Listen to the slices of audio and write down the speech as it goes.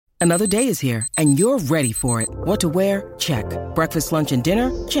Another day is here, and you're ready for it. What to wear? Check. Breakfast, lunch, and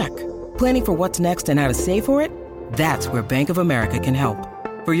dinner? Check. Planning for what's next and how to save for it? That's where Bank of America can help.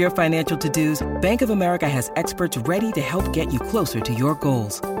 For your financial to-dos, Bank of America has experts ready to help get you closer to your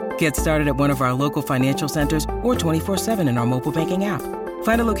goals. Get started at one of our local financial centers or 24/7 in our mobile banking app.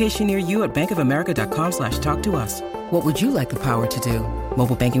 Find a location near you at bankofamerica.com/talktous. What would you like the power to do?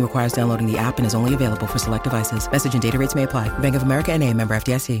 Mobile banking requires downloading the app and is only available for select devices. Message and data rates may apply. Bank of America N.A., member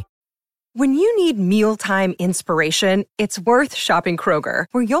FDIC. When you need mealtime inspiration, it's worth shopping Kroger,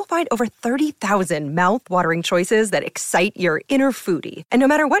 where you'll find over 30,000 mouth-watering choices that excite your inner foodie. And no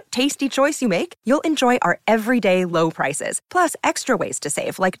matter what tasty choice you make, you'll enjoy our everyday low prices, plus extra ways to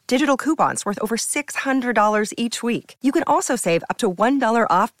save, like digital coupons worth over $600 each week. You can also save up to $1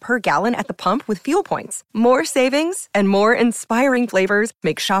 off per gallon at the pump with fuel points. More savings and more inspiring flavors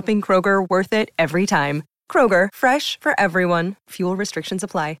make shopping Kroger worth it every time. Kroger, fresh for everyone. Fuel restrictions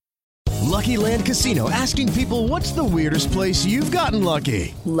apply. Lucky Land Casino, asking people, what's the weirdest place you've gotten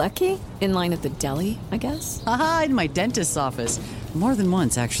lucky? Lucky? In line at the deli, I guess? Aha, in my dentist's office. More than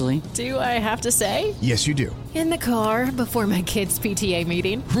once, actually. Do I have to say? Yes, you do. In the car before my kids' PTA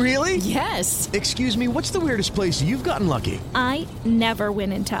meeting. Really? Yes. Excuse me, what's the weirdest place you've gotten lucky? I never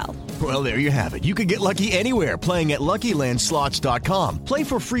win and tell. Well, there you have it. You can get lucky anywhere, playing at LuckyLandSlots.com. Play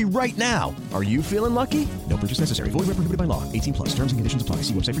for free right now. Are you feeling lucky? No purchase necessary. Void where prohibited by law. 18 plus. Terms and conditions apply.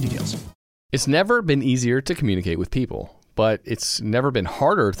 See website for details. It's never been easier to communicate with people, but it's never been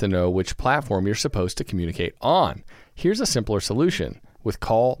harder to know which platform you're supposed to communicate on. Here's a simpler solution. With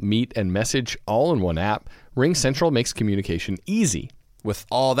Call, Meet, and Message all in one app, RingCentral makes communication easy. With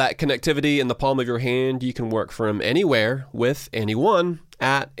all that connectivity in the palm of your hand, you can work from anywhere with anyone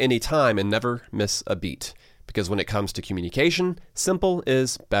at any time and never miss a beat. Because when it comes to communication, simple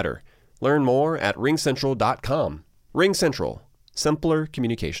is better. Learn more at ringcentral.com. RingCentral. Simpler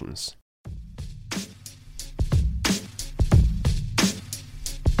communications.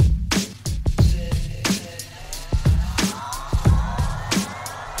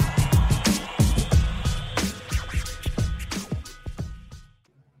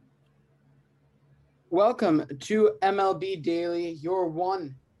 Welcome to MLB Daily, your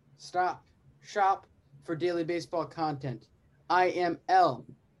one-stop shop for daily baseball content. I am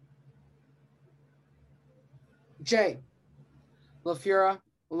J. LaFura.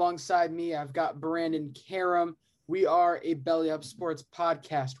 Alongside me, I've got Brandon Karam. We are a Belly Up Sports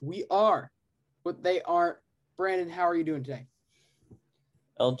podcast. We are what they aren't. Brandon, how are you doing today?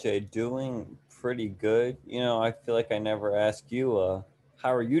 LJ, doing pretty good. You know, I feel like I never ask you,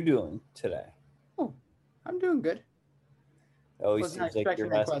 how are you doing today? I'm doing good. It always seems like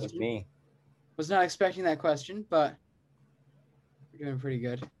you're asking me. Was not expecting that question, but you're doing pretty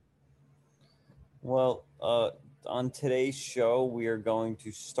good. Well, on today's show, we are going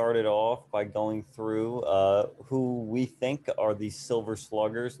to start it off by going through who we think are the Silver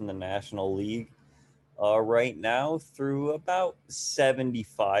Sluggers in the National League right now through about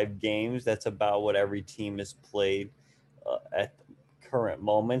 75 games. That's about what every team has played at current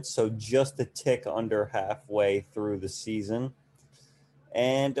moment, so just a tick under halfway through the season.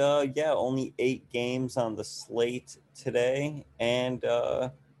 And only 8 games on the slate today. And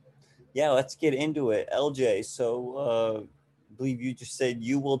let's get into it. LJ, so I believe you just said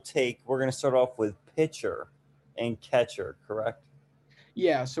you will take, we're going to start off with pitcher and catcher, correct?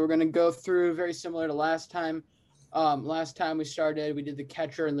 Yeah, so we're going to go through very similar to last time. Last time we did the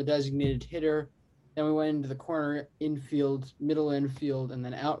catcher and the designated hitter. Then we went into the corner infield, middle infield, and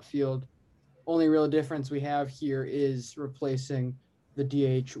then outfield. Only real difference we have here is replacing the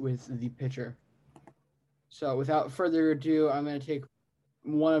DH with the pitcher. So without further ado, I'm going to take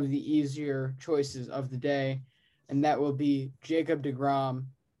one of the easier choices of the day, and that will be Jacob deGrom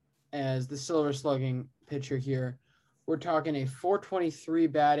as the silver slugging pitcher here. We're talking a 423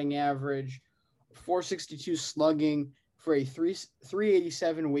 batting average, 462 slugging for a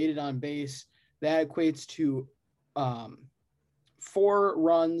 387 weighted on base. That equates to 4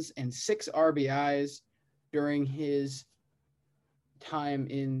 runs and 6 RBIs during his time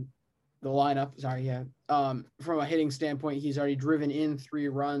in the lineup. From a hitting standpoint, he's already driven in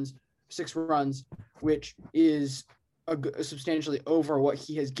 6 runs, which is substantially over what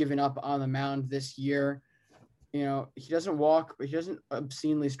he has given up on the mound this year. You know, he doesn't walk, but he doesn't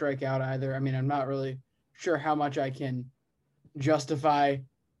obscenely strike out either. I mean, I'm not really sure how much I can justify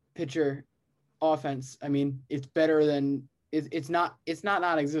pitcher offense. I mean, it's better than it's not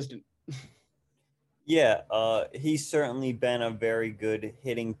non-existent. Yeah, he's certainly been a very good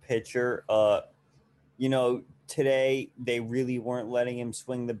hitting pitcher. Today they really weren't letting him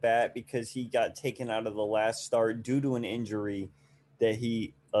swing the bat because he got taken out of the last start due to an injury that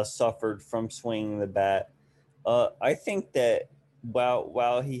he suffered from swinging the bat. I think that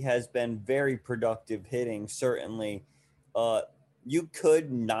while he has been very productive hitting, certainly, you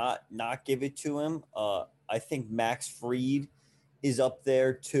could not give it to him. I think Max Fried is up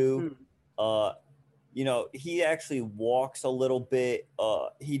there too. He actually walks a little bit.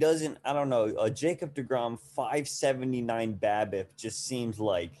 He doesn't. I don't know. Jacob deGrom 579 BABIP just seems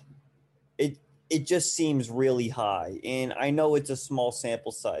like it. It just seems really high, and I know it's a small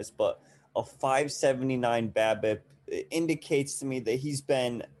sample size, but a 579 BABIP indicates to me that he's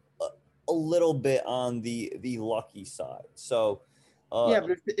been a little bit on the lucky side. So,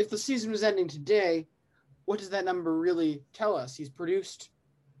 but if the season was ending today, what does that number really tell us? He's produced.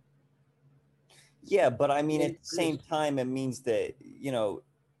 Yeah, but I mean, at the same time, it means that,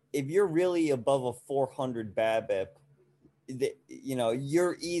 if you're really above a 400 BABIP,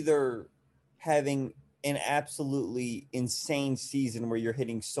 you're either having an absolutely insane season where you're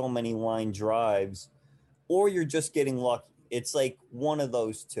hitting so many line drives, or you're just getting lucky. It's like one of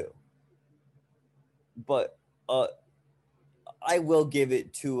those two. But I will give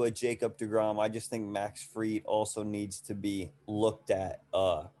it to Jacob deGrom. I just think Max Fried also needs to be looked at.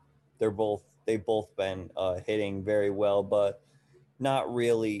 They've both been hitting very well, but not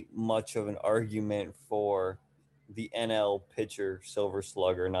really much of an argument for the NL pitcher Silver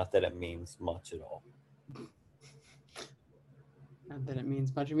Slugger. Not that it means much at all. Not that it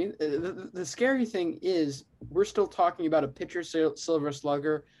means much. I mean, the scary thing is we're still talking about a pitcher Silver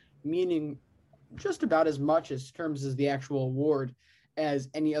Slugger, meaning just about as much in terms as the actual award as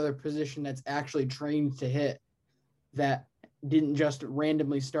any other position that's actually trained to hit, that didn't just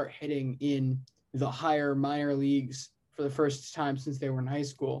randomly start hitting in the higher minor leagues for the first time since they were in high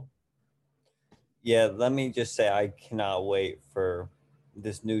school. Yeah, let me just say I cannot wait for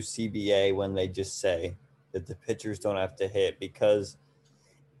this new CBA when they just say that the pitchers don't have to hit, because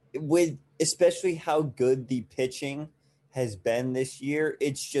with especially how good the pitching has been this year,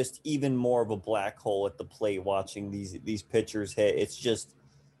 it's just even more of a black hole at the plate watching these pitchers hit. It's just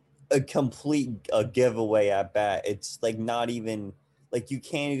a complete giveaway at bat. It's like not even like you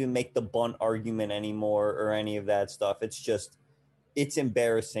can't even make the bunt argument anymore or any of that stuff. It's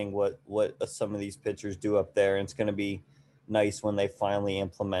embarrassing what some of these pitchers do up there, and it's going to be nice when they finally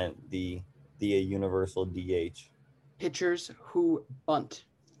implement the universal DH. Pitchers who bunt.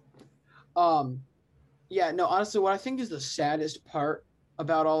 Honestly, what I think is the saddest part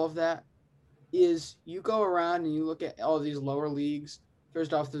about all of that is you go around and you look at all these lower leagues.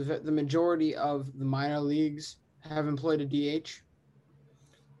 First off, the majority of the minor leagues have employed a DH.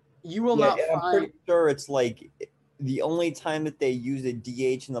 You will not find. I'm pretty sure it's like the only time that they use a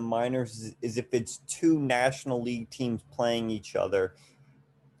DH in the minors is if it's two National League teams playing each other.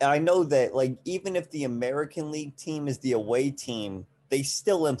 And I know that, like, even if the American League team is the away team, they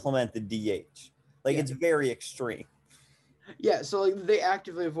still implement the DH. Like, it's very extreme. Yeah, so like they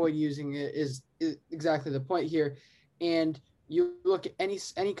actively avoid using it is exactly the point here. And you look at any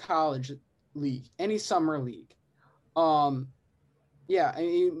college league, any summer league. No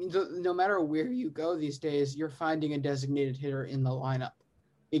matter where you go these days, you're finding a designated hitter in the lineup.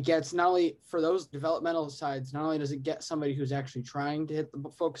 It gets not only for those developmental sides, not only does it get somebody who's actually trying to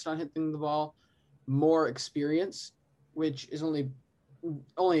focused on hitting the ball, more experience, which is only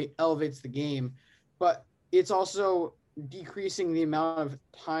elevates the game, but it's also decreasing the amount of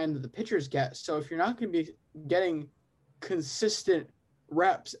time that the pitchers get. So if you're not going to be getting consistent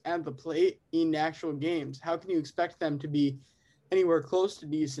reps at the plate in actual games, how can you expect them to be anywhere close to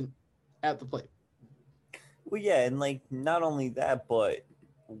decent at the plate? Well, yeah, and like not only that, but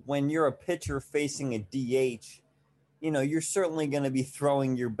when you're a pitcher facing a DH, you're certainly going to be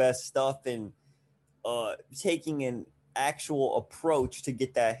throwing your best stuff and taking an actual approach to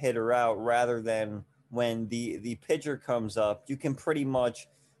get that hitter out, rather than when the pitcher comes up, you can pretty much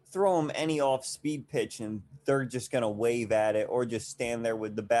throw them any off-speed pitch and they're just going to wave at it or just stand there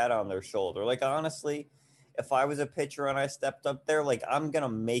with the bat on their shoulder. Like, honestly, if I was a pitcher and I stepped up there, like, I'm going to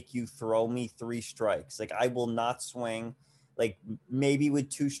make you throw me 3 strikes. Like, I will not swing. Like, maybe with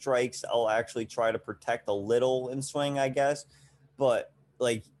 2 strikes, I'll actually try to protect a little and swing, I guess. But,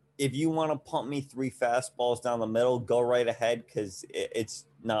 like, if you want to pump me 3 fastballs down the middle, go right ahead, because it's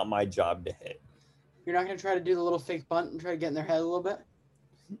not my job to hit. You're not going to try to do the little fake bunt and try to get in their head a little bit?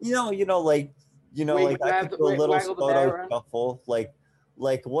 I could do a little Soto shuffle. Like,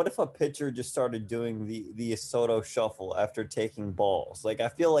 what if a pitcher just started doing the Soto shuffle after taking balls? Like, I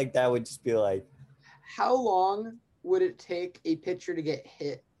feel like that would just be like... How long would it take a pitcher to get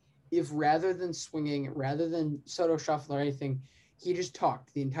hit if rather than swinging, rather than Soto shuffle or anything, he just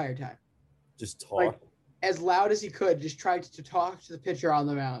talked the entire time? Just talk? as loud as he could, just tried to talk to the pitcher on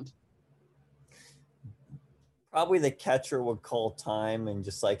the mound. Probably the catcher would call time and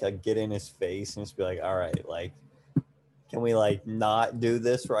just like get in his face and just be like, all right, like, can we like not do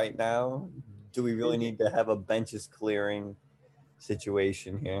this right now? Do we really need to have a benches clearing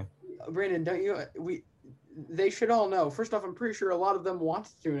situation here? Brandon, they should all know. First off, I'm pretty sure a lot of them want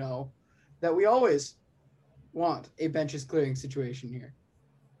to know that we always want a benches clearing situation here.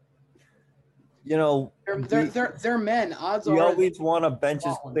 You know, they're men. Odds are we always want a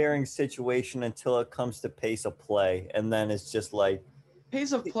benches clearing situation until it comes to pace of play, and then it's just like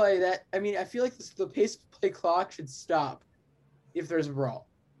pace of play. I feel like the pace of play clock should stop if there's a brawl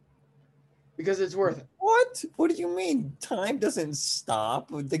because it's worth it. What do you mean? Time doesn't stop.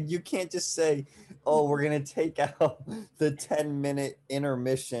 You can't just say, "Oh, we're gonna take out the 10-minute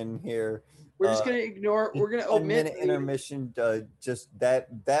intermission here." We're just gonna ignore. We're gonna omit the intermission. Just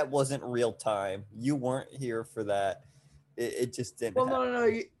that wasn't real time. You weren't here for that. It just didn't. Well, no.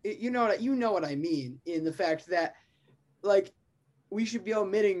 You know what I mean in the fact that, like, we should be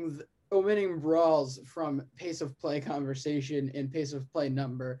omitting brawls from pace of play conversation and pace of play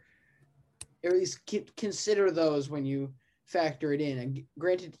number. Or at least consider those when you factor it in. And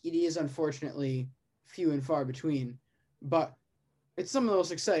granted, it is unfortunately few and far between, but it's some of the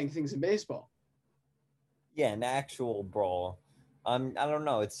most exciting things in baseball. Yeah, an actual brawl. I don't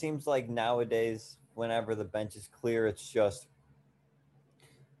know. It seems like nowadays, whenever the bench is clear, it's just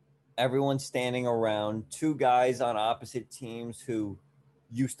everyone standing around, two guys on opposite teams who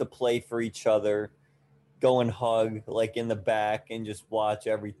used to play for each other, go and hug like in the back and just watch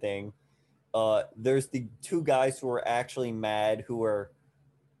everything. There's the two guys who are actually mad, who are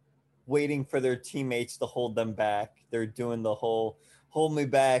waiting for their teammates to hold them back. They're doing the whole hold me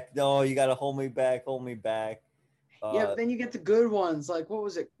back. No, you got to hold me back. Hold me back. Yeah, but then you get the good ones. Like, what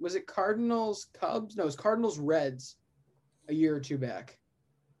was it? Was it Cardinals, Cubs? No, it was Cardinals, Reds a year or two back.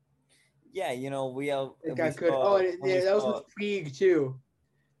 Yeah, you know, it got good. That was with Puig, too.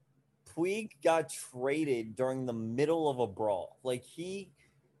 Puig got traded during the middle of a brawl. Like, he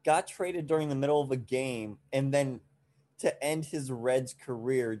got traded during the middle of a game and then to end his Reds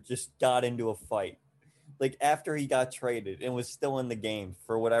career just got into a fight. Like, after he got traded and was still in the game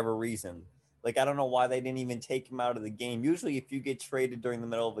for whatever reason. Like, I don't know why they didn't even take him out of the game. Usually, if you get traded during the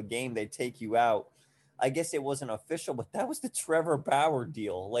middle of a game, they take you out. I guess it wasn't official, but that was the Trevor Bauer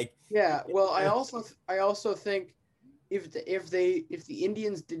deal. Like, yeah. Well, I also think if the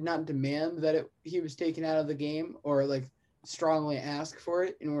Indians did not demand that he was taken out of the game or like strongly ask for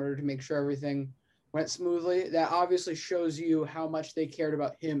it in order to make sure everything went smoothly, that obviously shows you how much they cared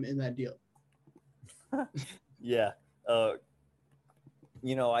about him in that deal. Yeah.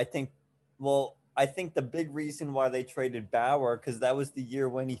 You know, I think the big reason why they traded Bauer, because that was the year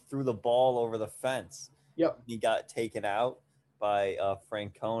when he threw the ball over the fence. Yep. He got taken out by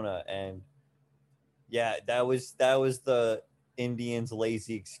Francona, and yeah, that was the Indians'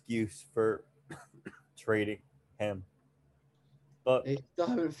 lazy excuse for trading him. But they still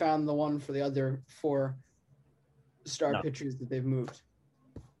haven't found the one for the other 4 star pitchers that they've moved.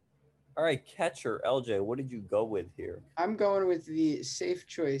 All right, catcher, LJ, what did you go with here? I'm going with the safe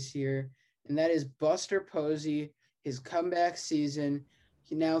choice here, and that is Buster Posey, his comeback season.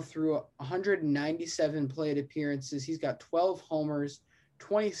 He now threw 197 plate appearances. He's got 12 homers,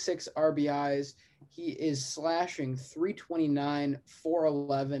 26 RBIs. He is slashing 329,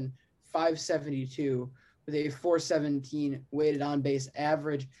 411, 572 with a 417 weighted on base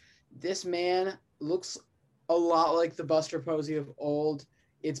average. This man looks a lot like the Buster Posey of old.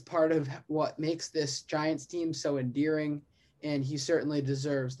 It's part of what makes this Giants team so endearing, and he certainly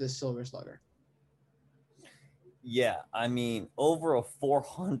deserves this Silver Slugger. Yeah, I mean, over a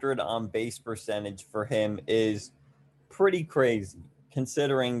 400 on base percentage for him is pretty crazy,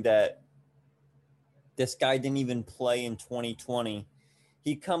 considering that this guy didn't even play in 2020.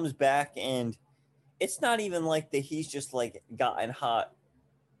 He comes back, and it's not even like that he's just like gotten hot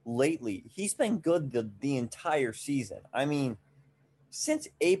lately. He's been good the entire season. I mean, since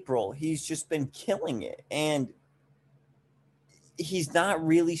April, he's just been killing it. And he's not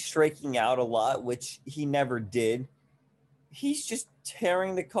really striking out a lot, which he never did. He's just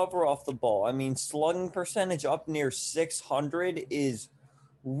tearing the cover off the ball. I mean, slugging percentage up near 600 is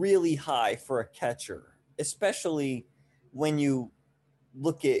really high for a catcher, especially when you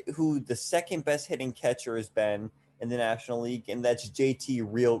look at who the second best hitting catcher has been in the National League, and that's JT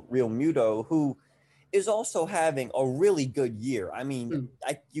Realmuto, who is also having a really good year. I mean,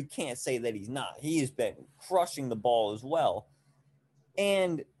 you can't say that he's not. He has been crushing the ball as well.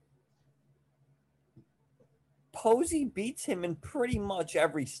 And Posey beats him in pretty much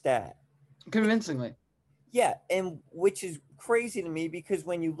every stat. Convincingly. Yeah, and which is crazy to me because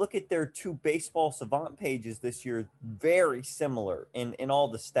when you look at their two baseball savant pages this year, very similar in all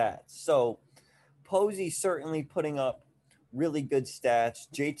the stats. So Posey certainly putting up really good stats.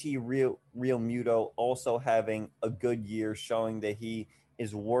 JT Real Muto also having a good year, showing that he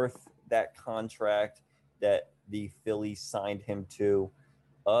is worth that contract that the Phillies signed him to.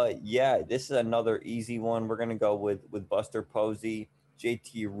 Yeah, this is another easy one. We're gonna go with Buster Posey,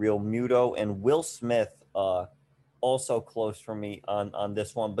 JT Real Muto, and Will Smith. Also close for me on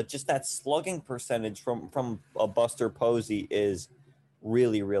this one, but just that slugging percentage from Buster Posey is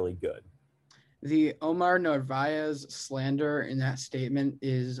really, really good. The Omar Narvaez slander in that statement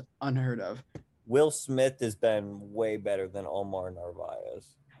is unheard of. Will Smith has been way better than Omar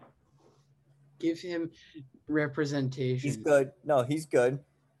Narvaez. Give him representation. He's good. No, he's good.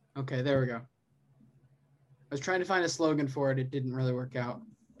 Okay, there we go. I was trying to find a slogan for it. It didn't really work out.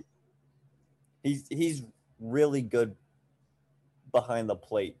 He's really good behind the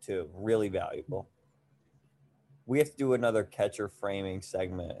plate too. Really valuable. We have to do another catcher framing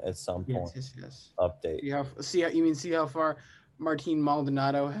segment at some point. Yes. Update. See how far Martin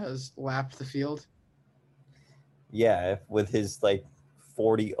Maldonado has lapped the field? Yeah, with his like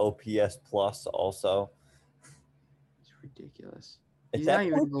 40 OPS plus also. It's ridiculous. At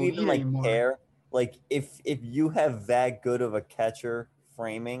that point, you even like care. Like if you have that good of a catcher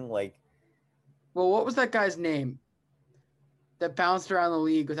framing, like. Well, what was that guy's name that bounced around the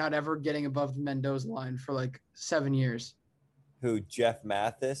league without ever getting above the Mendoza line for like 7 years? Who, Jeff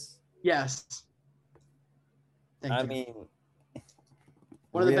Mathis? Yes. I mean,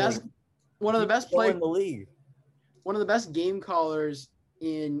 one of the best players in the league. One of the best game callers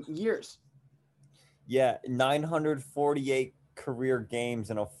in years. Yeah, 948 career games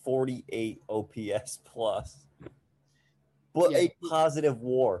and a 48 OPS plus. But a positive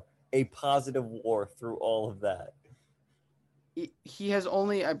WAR through all of that. He has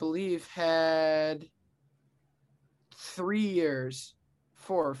only, I believe, had 3 years,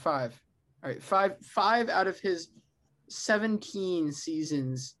 4 or 5. All right, five out of his 17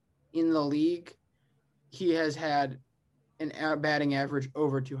 seasons in the league, he has had an batting average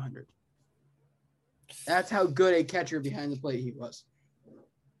over 200. That's how good a catcher behind the plate he was.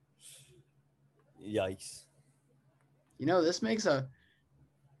 Yikes. You know, this makes a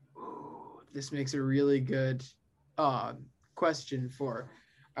really good question for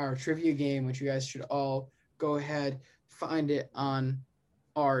our trivia game, which you guys should all go ahead, find it on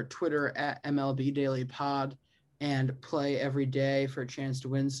our Twitter at MLB Daily Pod, and play every day for a chance to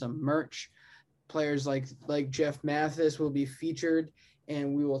win some merch. Players like Jeff Mathis will be featured,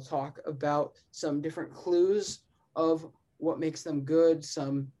 and we will talk about some different clues of what makes them good,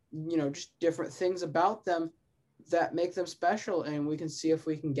 some, just different things about them that make them special, and we can see if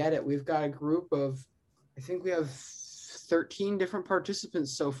we can get it. We've got a group of, I think we have 13 different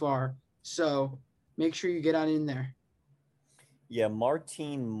participants so far, so make sure you get on in there. Yeah,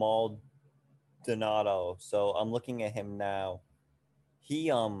 Martin Maldonado. So I'm looking at him now. He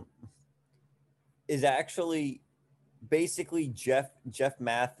is actually basically Jeff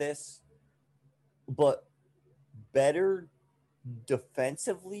Mathis, but better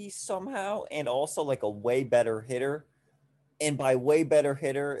defensively somehow, and also like a way better hitter. And by way better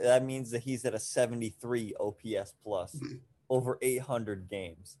hitter, that means that he's at a 73 OPS plus over 800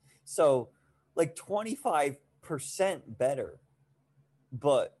 games. So like 25% better.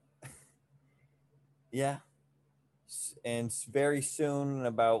 But yeah. And very soon, in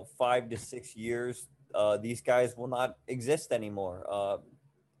about 5 to 6 years, these guys will not exist anymore.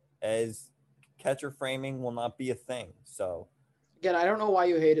 As catcher framing will not be a thing. So again, I don't know why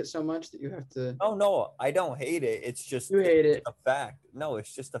you hate it so much that you have to. Oh no, I don't hate it. It's just a fact. No,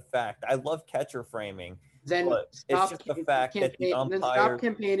 it's just a fact. I love catcher framing. Then it's just the fact that the umpire. Then stop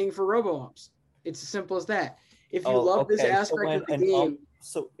campaigning for robo-umps. It's as simple as that. If you love this aspect of the game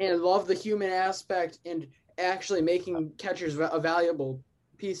and love the human aspect and actually making catchers a valuable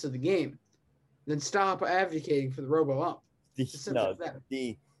piece of the game, then stop advocating for the robo-ump.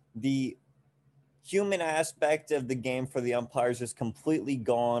 The human aspect of the game for the umpires is completely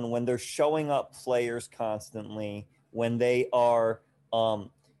gone when they're showing up players constantly, when they are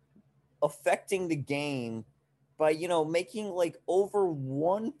affecting the game by, making like over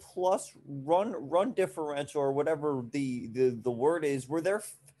 1+ run differential or whatever the word is, where they're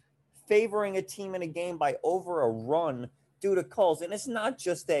favoring a team in a game by over a run due to calls. And it's not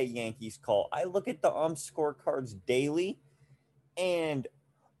just a Yankees call. I look at the scorecards daily, and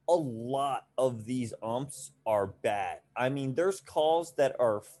a lot of these umps are bad. I mean, there's calls that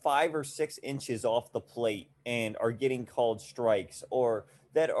are 5 or 6 inches off the plate and are getting called strikes, or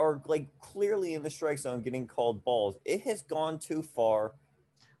that are like clearly in the strike zone getting called balls. It has gone too far.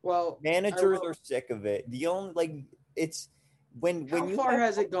 Well, Managers are sick of it. The only it's when how you far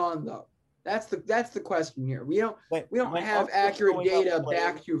has it gone though? That's the question here. We don't have umps are accurate showing up data playing-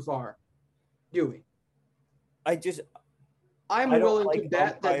 back too far, do we? I'm I don't willing like to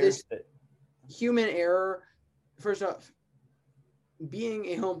bet that umpires this human error. First off, being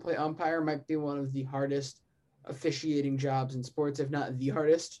a home plate umpire might be one of the hardest officiating jobs in sports, if not the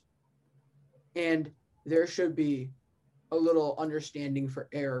hardest. And there should be a little understanding for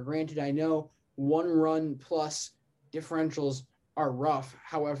error. Granted, I know 1-run plus differentials are rough.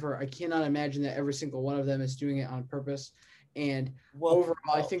 However, I cannot imagine that every single one of them is doing it on purpose. And overall,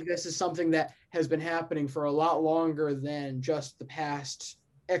 I think this is something that has been happening for a lot longer than just the past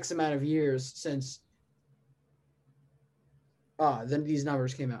X amount of years since then these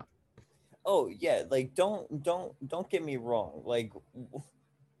numbers came out. Oh yeah, like don't get me wrong. Like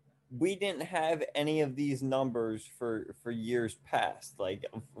we didn't have any of these numbers for years past, like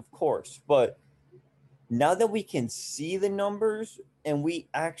of course, but now that we can see the numbers and we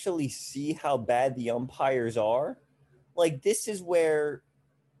actually see how bad the umpires are, like this is where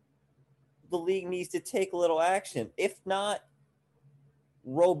the league needs to take a little action. If not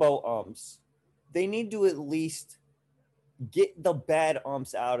robo umps, they need to at least get the bad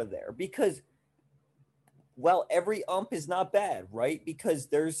umps out of there, because every ump is not bad, right? Because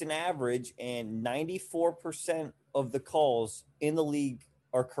there's an average and 94% of the calls in the league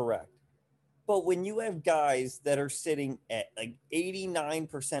are correct. But when you have guys that are sitting at like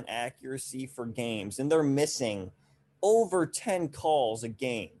 89% accuracy for games and they're missing over 10 calls a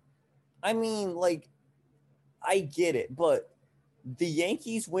game, I mean, like, I get it, but the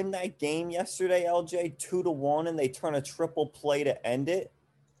Yankees win that game yesterday, LJ, 2-1, and they turn a triple play to end it.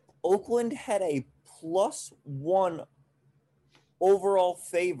 Oakland had a +1 overall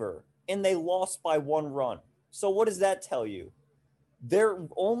favor, and they lost by 1 run. So what does that tell you? Their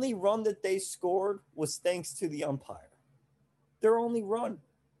only run that they scored was thanks to the umpire. Their only run.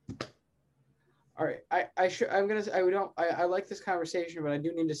 All right, I like this conversation, but I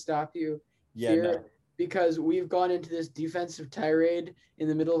do need to stop you here. No. Because we've gone into this defensive tirade in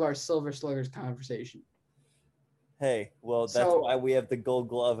the middle of our Silver Sluggers conversation. Hey, well, that's why we have the Gold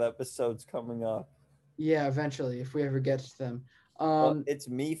Glove episodes coming up. Yeah, eventually, if we ever get to them. It's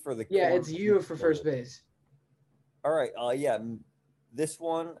me for the yeah, it's you for first base. All right, this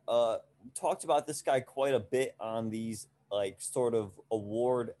one talked about this guy quite a bit on these like sort of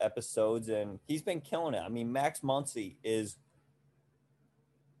award episodes, and he's been killing it. I mean, Max Muncy is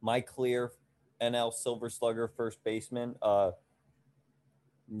my clear NL Silver Slugger first baseman.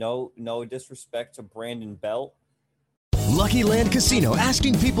 No disrespect to Brandon Belt. Lucky Land Casino,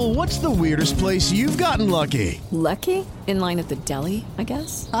 asking people, what's the weirdest place you've gotten lucky? Lucky? In line at the deli, I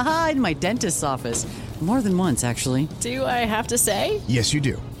guess? Aha, in my dentist's office. More than once, actually. Do I have to say? Yes, you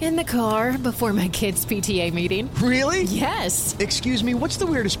do. In the car before my kids' PTA meeting. Really? Yes. Excuse me, what's the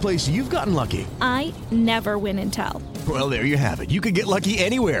weirdest place you've gotten lucky? I never win and tell. Well, there you have it. You can get lucky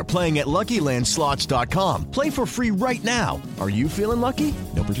anywhere, playing at LuckyLandSlots.com. Play for free right now. Are you feeling lucky?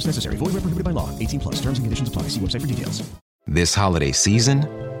 No purchase necessary. Void where prohibited by law. 18+. Terms and conditions apply. See website for details. This holiday season,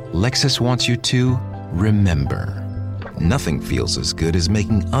 Lexus wants you to remember. Nothing feels as good as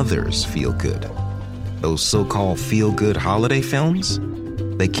making others feel good. Those so-called feel-good holiday films?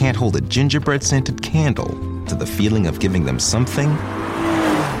 They can't hold a gingerbread-scented candle to the feeling of giving them something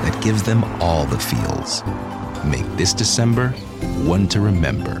that gives them all the feels. Make this December one to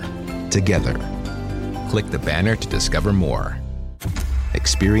remember. Together. Click the banner to discover more.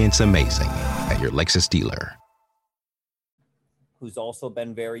 Experience amazing at your Lexus dealer. Who's also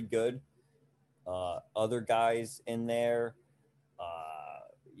been very good. Other guys in there,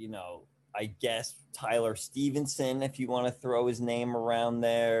 I guess Tyler Stevenson, if you want to throw his name around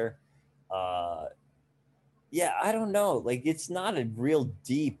there. I don't know. Like, it's not a real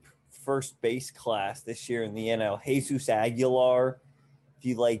deep first base class this year in the NL. Jesus Aguilar, if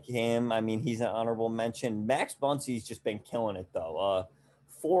you like him, I mean, he's an honorable mention. Max Muncy's just been killing it, though.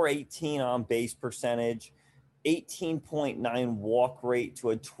 418 on base percentage, 18.9 walk rate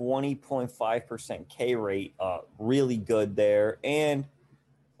to a 20.5% K rate. Really good there. And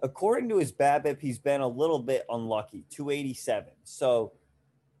according to his BABIP, he's been a little bit unlucky, 287. So,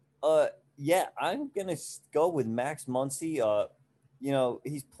 I'm going to go with Max Muncy.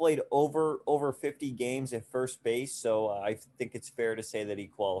 He's played over 50 games at first base, so I think it's fair to say that he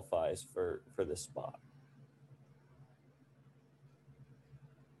qualifies for this spot.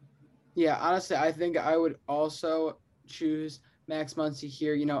 Yeah, honestly, I think I would also choose Max Muncy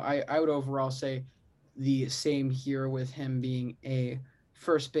here. I would overall say the same here with him being a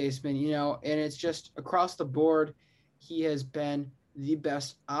first baseman, and it's just across the board. He has been the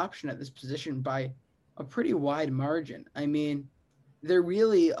best option at this position by a pretty wide margin. I mean, they're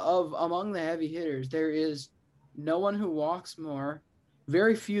really among the heavy hitters, there is no one who walks more,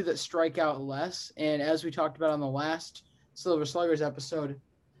 very few that strike out less. And as we talked about on the last Silver Sluggers episode,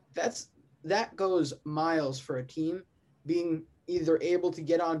 that goes miles for a team, being either able to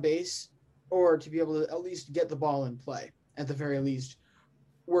get on base or to be able to at least get the ball in play. At the very least,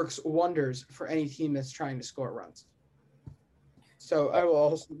 works wonders for any team that's trying to score runs. So I will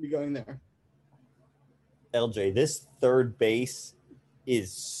also be going there. LJ, this third base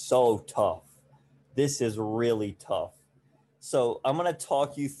is so tough. This is really tough. So I'm going to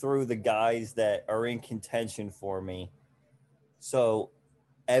talk you through the guys that are in contention for me. So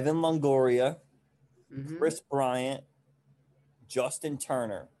Evan Longoria, Chris Bryant, Justin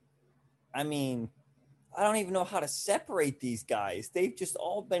Turner. I mean, I don't even know how to separate these guys. They've just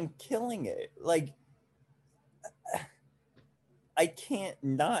all been killing it. Like, I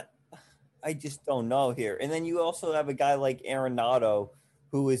just don't know here. And then you also have a guy like Arenado,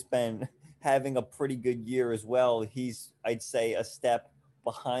 who has been having a pretty good year as well. He's, I'd say, a step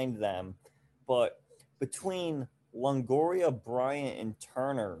behind them. But between Longoria, Bryant, and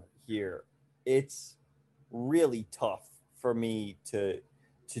Turner here, it's really tough for me to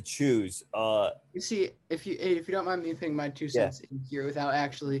choose. You see, if you don't mind me putting my 2 cents in here without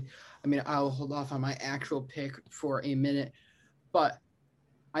actually, I mean, I'll hold off on my actual pick for a minute, but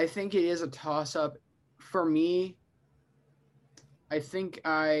I think it is a toss-up. For me, I think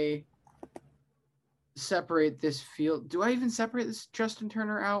I separate this field. Do I even separate this Justin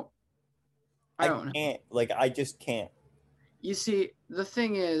Turner out? I don't know. Can't. Like, I just can't. You see, the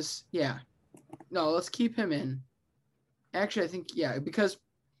thing is, no, let's keep him in. Actually, I think, because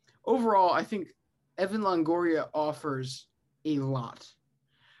overall, I think Evan Longoria offers a lot.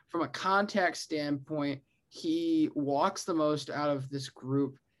 From a contact standpoint, he walks the most out of this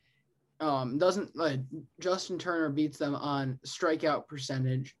group. Justin Turner beats them on strikeout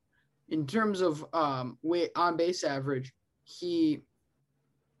percentage. In terms of on base average,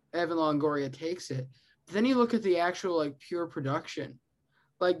 Evan Longoria takes it. But then you look at the actual pure production.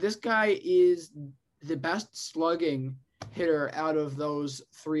 This guy is the best slugging hitter out of those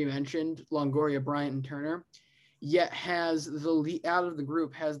three mentioned, Longoria, Bryant, and Turner, yet has out of the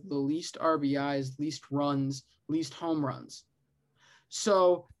group has the least RBIs, least runs, least home runs.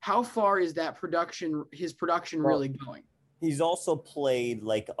 So how far is his production really going? He's also played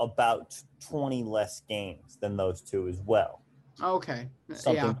about 20 less games than those two as well. Okay.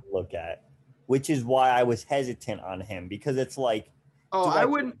 Something to look at, which is why I was hesitant on him, because it's I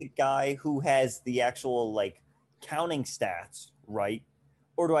wouldn't. The guy who has the actual counting stats, right?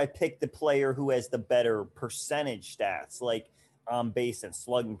 Or do I pick the player who has the better percentage stats, on base and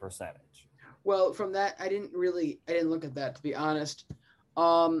slugging percentage? Well, from that, I didn't look at that, to be honest.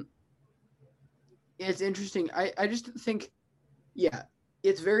 It's interesting. I just think,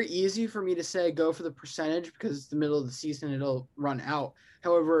 it's very easy for me to say go for the percentage because it's the middle of the season, it'll run out.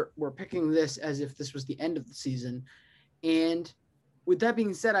 However, we're picking this as if this was the end of the season. And with that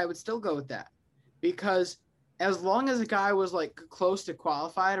being said, I would still go with that, because as long as a guy was close to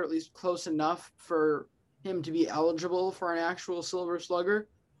qualified, or at least close enough for him to be eligible for an actual Silver Slugger,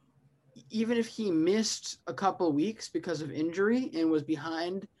 even if he missed a couple weeks because of injury and was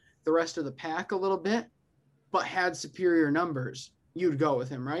behind the rest of the pack a little bit, but had superior numbers, you'd go with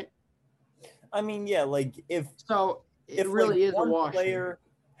him, right? I mean, if really is a wash. One player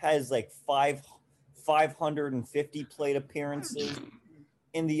has 550 plate appearances,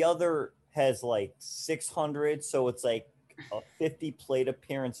 and the other has 600, so it's a 50 plate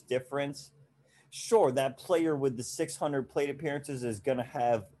appearance difference. Sure, that player with the 600 plate appearances is going to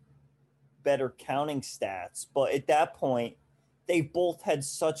have better counting stats, but at that point, they both had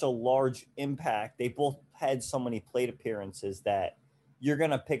such a large impact. They both had so many plate appearances that you're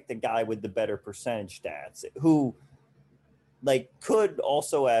going to pick the guy with the better percentage stats, who could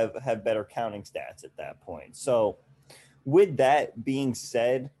also have better counting stats at that point. So with that being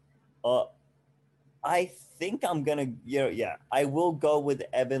said, I think I'm going to, I will go with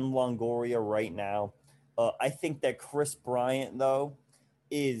Evan Longoria right now. I think that Chris Bryant, though,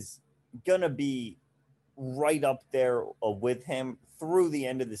 is going to be right up there with him through the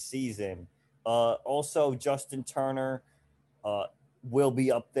end of the season. Also, Justin Turner will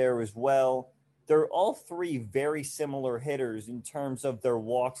be up there as well. They're all three very similar hitters in terms of their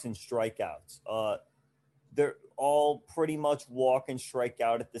walks and strikeouts. They're all pretty much walk and strike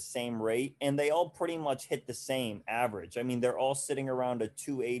out at the same rate, and they all pretty much hit the same average. I mean, they're all sitting around a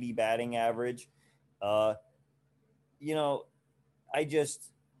 280 batting average.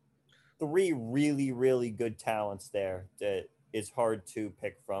 three really, really good talents there that is hard to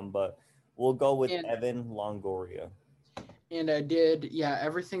pick from, but we'll go with Evan Longoria. And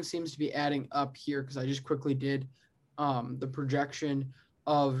everything seems to be adding up here because I just quickly did the projection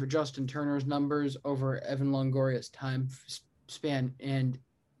of Justin Turner's numbers over Evan Longoria's time span, and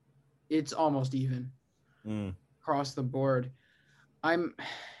it's almost even across the board. I'm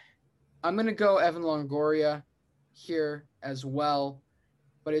going to go Evan Longoria here as well,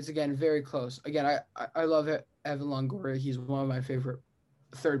 but it's, again, very close. Again, I love Evan Longoria. He's one of my favorite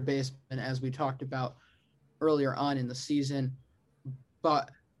third basemen, as we talked about earlier on in the season, but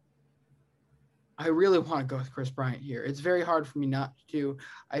I really want to go with Chris Bryant here. It's very hard for me not to.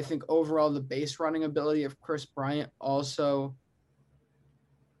 I think overall the base running ability of Chris Bryant also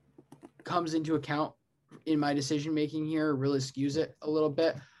comes into account in my decision-making here, really skews it a little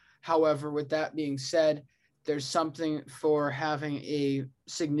bit. However, with that being said, there's something for having a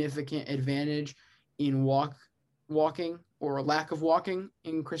significant advantage in walking or lack of walking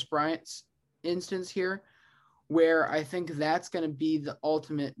in Chris Bryant's instance here, where I think that's going to be the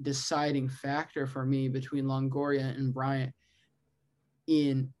ultimate deciding factor for me between Longoria and Bryant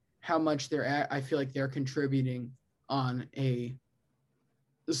in how much I feel like they're contributing on a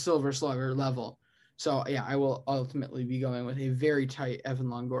Silver Slugger level. So, yeah, I will ultimately be going with a very tight Evan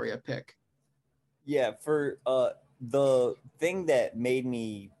Longoria pick. Yeah, for the thing that made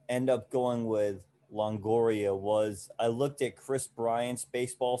me end up going with Longoria was I looked at Chris Bryant's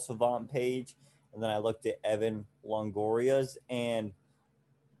Baseball Savant page, and then I looked at Evan Longoria's, and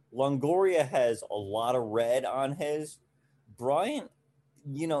Longoria has a lot of red on his. Bryant,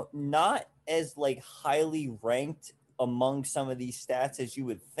 not as highly ranked among some of these stats as you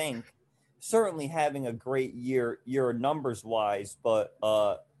would think. Certainly having a great year numbers wise, but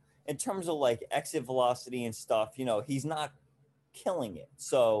in terms of exit velocity and stuff, he's not killing it.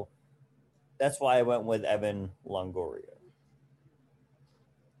 So that's why I went with Evan Longoria.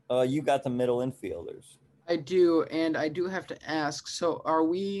 You got the middle infielders. I do, and I do have to ask, so are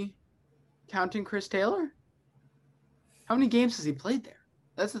we counting Chris Taylor? How many games has he played there?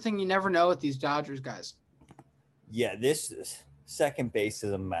 That's the thing you never know with these Dodgers guys. Yeah, this second base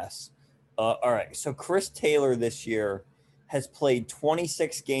is a mess. All right, so Chris Taylor this year has played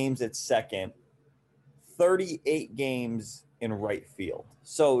 26 games at second, 38 games in right field.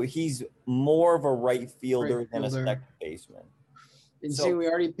 So he's more of a right fielder than a second baseman. And so we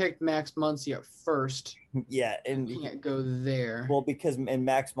already picked Max Muncy at first. Yeah, and you can't go there. Well, because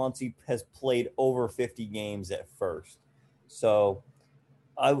Max Muncy has played over 50 games at first. So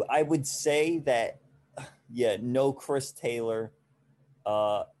I would say that, no Chris Taylor.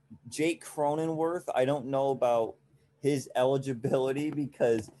 Jake Cronenworth, I don't know about his eligibility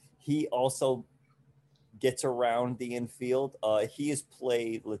because he also gets around the infield. He has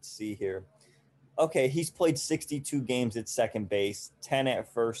played, let's see here. Okay, he's played 62 games at second base, 10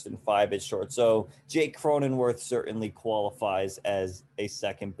 at first and 5 at short. So Jake Cronenworth certainly qualifies as a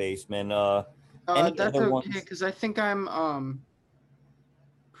second baseman. That's okay, because I think I'm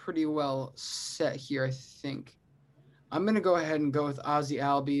pretty well set here, I think. I'm going to go ahead and go with Ozzie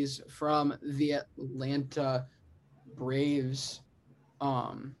Albies from the Atlanta Braves.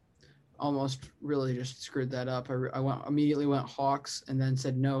 Almost really just screwed that up. I immediately went Hawks and then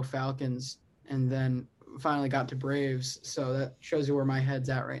said no Falcons and then finally got to Braves. So that shows you where my head's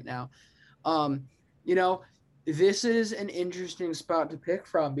at right now. This is an interesting spot to pick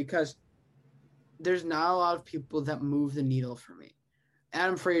from because there's not a lot of people that move the needle for me.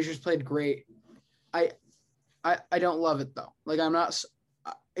 Adam Frazier's played great. I don't love it though.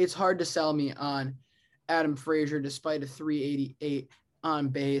 It's hard to sell me on Adam Frazier despite a 388 on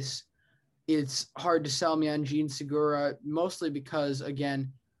base. It's hard to sell me on Jean Segura, mostly because,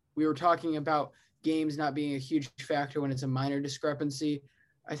 again, we were talking about games not being a huge factor when it's a minor discrepancy.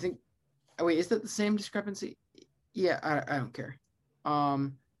 I think is that the same discrepancy? Yeah, I don't care.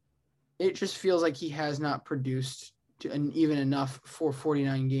 It just feels like he has not produced even enough for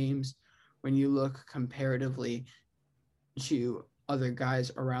 49 games when you look comparatively to other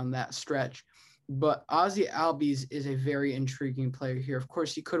guys around that stretch. But Ozzie Albies is a very intriguing player here. Of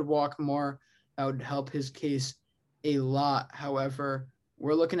course, he could walk more. That would help his case a lot. However,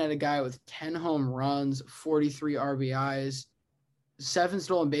 we're looking at a guy with 10 home runs, 43 RBIs, 7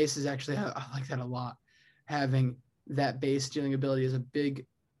 stolen bases. Actually, I like that a lot. Having that base stealing ability is a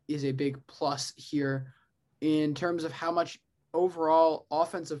big plus here in terms of how much overall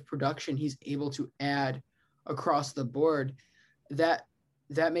offensive production he's able to add across the board. That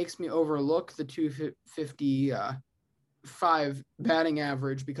makes me overlook the 255 batting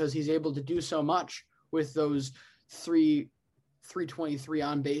average because he's able to do so much with those 3 323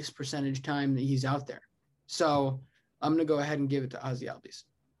 on base percentage time that he's out there. So I'm going to go ahead and give it to Ozzie Albies.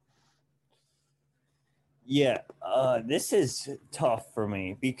 Yeah, this is tough for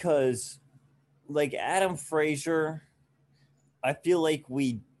me because, like, Adam Frazier, I feel like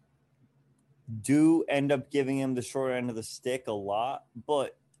we do end up giving him the short end of the stick a lot,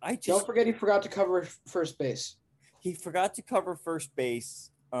 but don't forget he forgot to cover first base. He forgot to cover first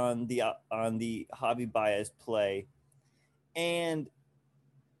base on the Javi Baez play, and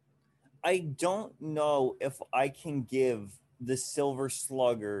I don't know if I can give the Silver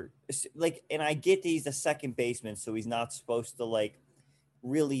Slugger, like, and I get that he's a second baseman, so he's not supposed to, like,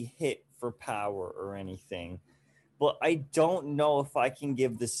 really hit for power or anything. But I don't know if I can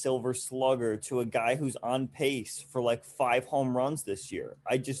give the Silver Slugger to a guy who's on pace for like 5 home runs this year.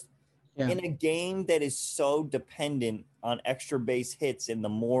 In a game that is so dependent on extra base hits, and the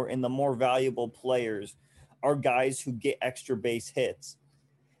more valuable players are guys who get extra base hits.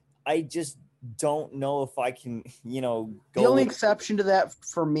 I just don't know if I can, go. The only exception to that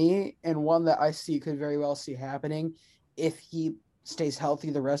for me, and one that I could very well see happening if he stays healthy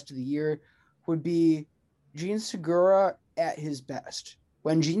the rest of the year, would be Jean Segura at his best.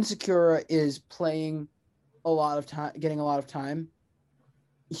 When Jean Segura is playing a lot of time, getting a lot of time,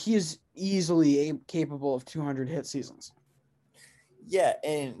 he is easily capable of 200 hit seasons. Yeah,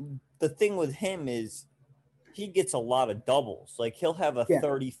 and the thing with him is he gets a lot of doubles. Like, he'll have a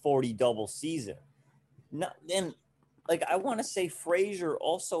 30-40 double season. I want to say Frazier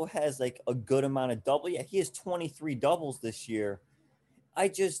also has like a good amount of double. Yeah, he has 23 doubles this year. I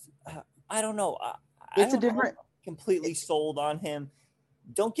don't know. It's a different. Completely sold on him.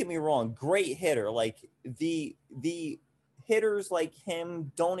 Don't get me wrong, great hitter. Like, the hitters like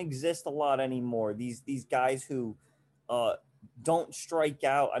him don't exist a lot anymore. These guys who don't strike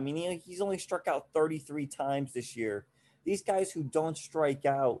out. I mean, he's only struck out 33 times this year. These guys who don't strike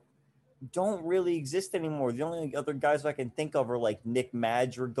out don't really exist anymore. The only other guys I can think of are like Nick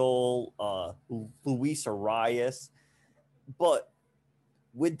Madrigal, Luis Arias. But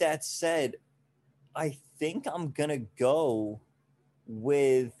with that said, I think I'm going to go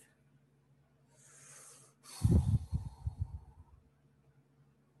with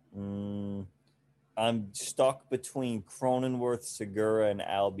I'm stuck between Cronenworth, Segura, and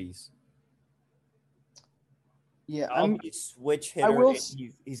Albies. Yeah, Albies switch hitter.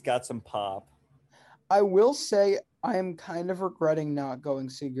 He's got some pop. I will say I am kind of regretting not going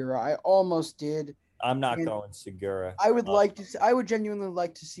Segura. I almost did. I'm not going Segura. I would genuinely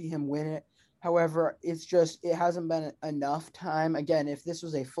like to see him win it. However, it hasn't been enough time. Again, if this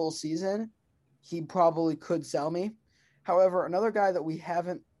was a full season, he probably could sell me. However, another guy that we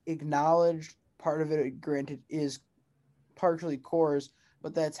haven't acknowledged, part of it, granted, is partially Coors,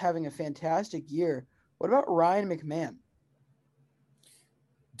 but that's having a fantastic year. What about Ryan McMahon?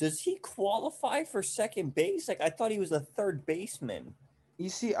 Does he qualify for second base? Like, I thought he was a third baseman. You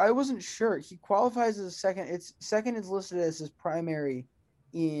see, I wasn't sure. He qualifies as a second. Second is listed as his primary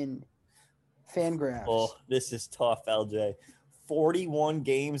in Fangraphs. Oh, this is tough, LJ. 41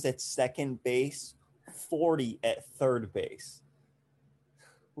 games at second base, 40 at third base.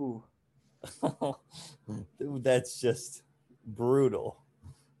 Ooh. Dude, that's just brutal.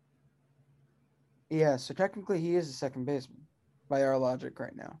 Yeah, so technically he is a second baseman by our logic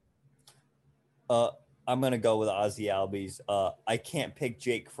right now. I'm going to go with Ozzie Albies. I can't pick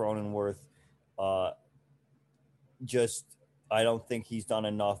Jake Cronenworth. I don't think he's done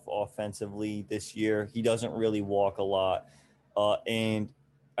enough offensively this year. He doesn't really walk a lot. And,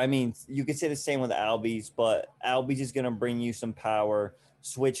 I mean, you could say the same with Albies, but Albies is going to bring you some power,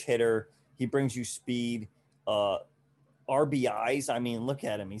 switch hitter. He brings you speed. RBIs, I mean, look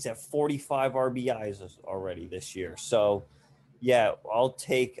at him. He's at 45 RBIs already this year. So, yeah, I'll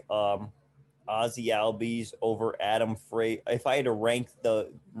take Ozzie Albies over Adam Frazier. If I had to rank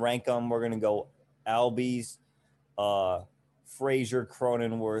them, we're going to go Albies, Frazier,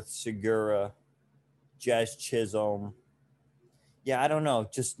 Cronenworth, Segura, Jazz Chisholm. Yeah, I don't know.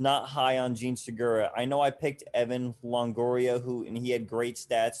 Just not high on Jean Segura. I know I picked Evan Longoria, and he had great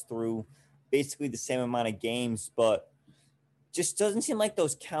stats through basically the same amount of games, but just doesn't seem like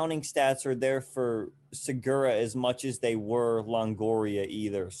those counting stats are there for Segura as much as they were Longoria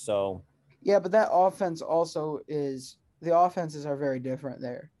either. So, yeah, but that offense also is – the offenses are very different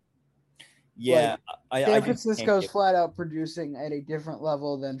there. Yeah. San Francisco's flat out producing at a different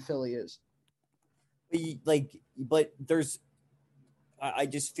level than Philly is. But there's – I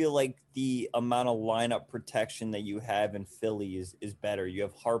just feel like the amount of lineup protection that you have in Philly is better. You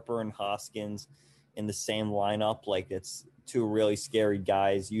have Harper and Hoskins in the same lineup. Like, it's two really scary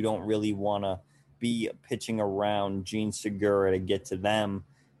guys. You don't really want to be pitching around Gene Segura to get to them.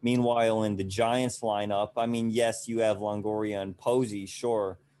 Meanwhile, in the Giants lineup, I mean, yes, you have Longoria and Posey,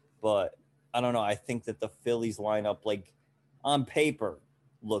 sure, but I don't know. I think that the Phillies lineup, like on paper,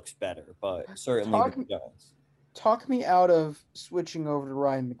 looks better, but certainly the Giants. Talk me out of switching over to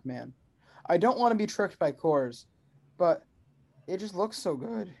Ryan McMahon. I don't want to be tricked by Coors, but it just looks so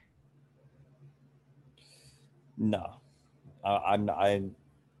good. No, I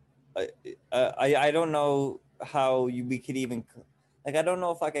don't know how we could even like. I don't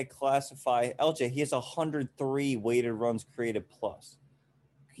know if I could classify LJ. He has 103 weighted runs created plus.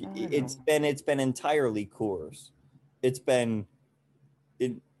 It's been entirely Coors.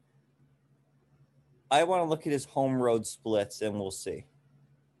 I want to look at his home road splits and we'll see.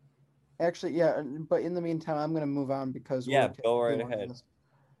 Actually, yeah, but in the meantime, I'm going to move on because go right ahead.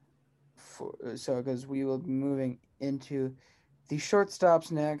 Because we will be moving into the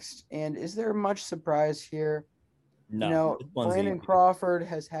shortstops next. And is there much surprise here? No. Brandon Crawford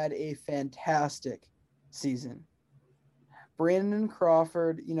has had a fantastic season. Brandon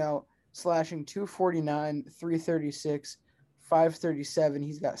Crawford, slashing 249, 336, 537.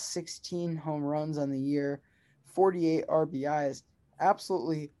 He's got 16 home runs on the year, 48 RBIs.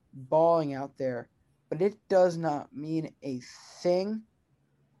 Absolutely balling out there. But it does not mean a thing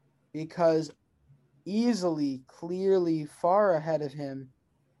because easily, clearly, far ahead of him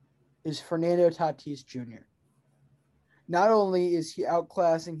is Fernando Tatis Jr. Not only is he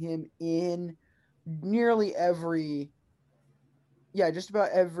outclassing him in nearly just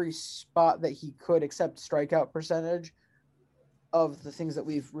about every spot that he could, except strikeout percentage of the things that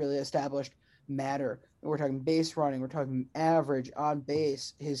we've really established matter. We're talking base running, we're talking average, on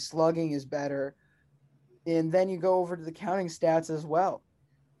base, his slugging is better. And then you go over to the counting stats as well.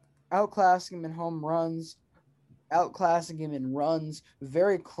 Outclassing him in home runs, outclassing him in runs,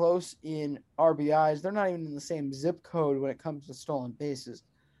 very close in RBIs. They're not even in the same zip code when it comes to stolen bases.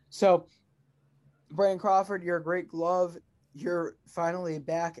 So, Brandon Crawford, you're a great glove. You're finally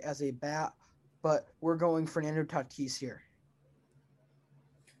back as a bat, but we're going Fernando Tatis here.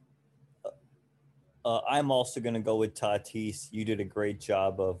 I'm also going to go with Tatis. You did a great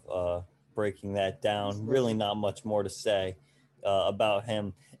job of breaking that down. Really not much more to say about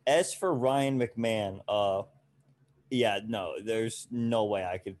him. As for Ryan McMahon, there's no way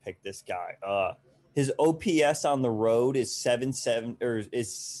I could pick this guy. His OPS on the road is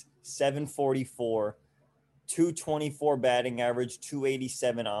 744, 224 batting average,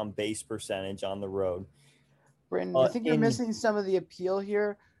 287 on base percentage on the road. Brandon, I think you're missing some of the appeal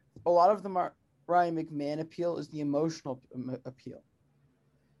here. A lot of the Ryan McMahon appeal is the emotional appeal.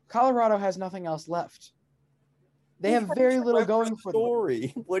 Colorado has nothing else left. They have very little going for them.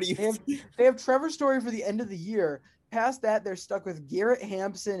 What do you They have Trevor Story for the end of the year. Past that, they're stuck with Garrett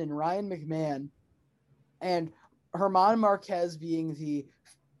Hampson and Ryan McMahon, and German Marquez being the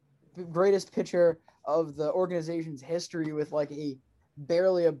greatest pitcher of the organization's history with like a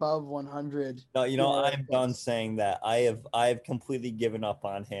barely above 100. No, I'm done saying that. I have completely given up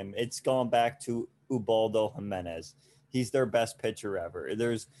on him. It's gone back to Ubaldo Jimenez. He's their best pitcher ever.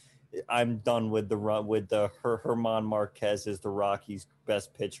 I'm done with the German Marquez is the Rockies'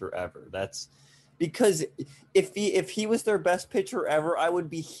 best pitcher ever. That's because if he was their best pitcher ever, I would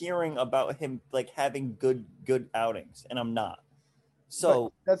be hearing about him like having good outings, and I'm not. So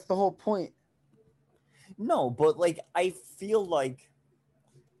but that's the whole point. No, but like I feel like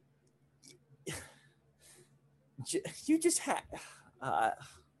you just had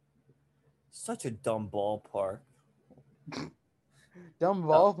such a dumb ballpark. Dumb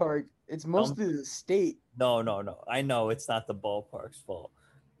ballpark. It's mostly the state. No. I know it's not the ballpark's fault.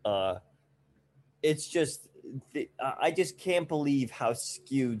 It's just I just can't believe how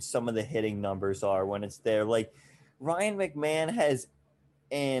skewed some of the hitting numbers are when it's there. Like Ryan McMahon has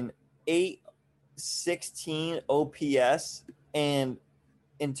an 816 OPS, and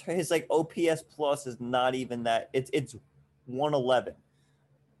his like OPS plus is not even that. It's 111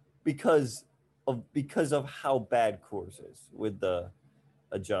 because of how bad Coors is with the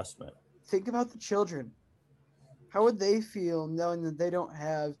adjustment. Think about the children. How would they feel knowing that they don't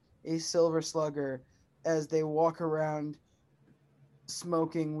have a silver slugger as they walk around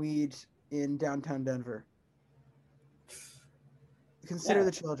smoking weed in downtown Denver? Consider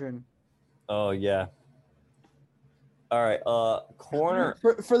the children. Oh, yeah. All right. Corner.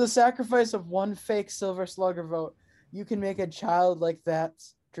 For the sacrifice of one fake silver slugger vote, you can make a child like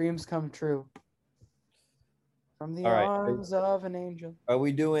that's dreams come true. From the arms of an angel. Are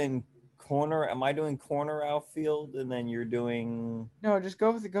we doing corner? Am I doing corner outfield and then you're doing? No, just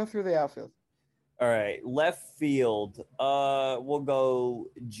go through the outfield. All right, left field. We'll go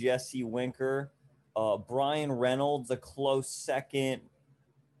Jesse Winker. Brian Reynolds, a close second.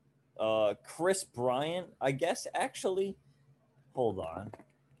 Chris Bryant, I guess, actually. Hold on.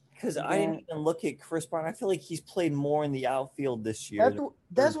 Because I didn't even look at Chris Bryant. I feel like he's played more in the outfield this year.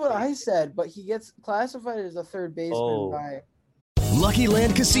 That's what I said, but he gets classified as a third baseman by... Lucky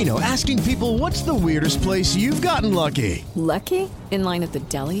Land Casino, asking people, what's the weirdest place you've gotten lucky? Lucky? In line at the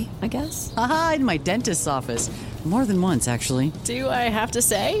deli, I guess? Aha, in my dentist's office. More than once, actually. Do I have to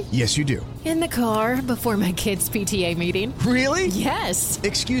say? Yes, you do. In the car before my kids' PTA meeting. Really? Yes.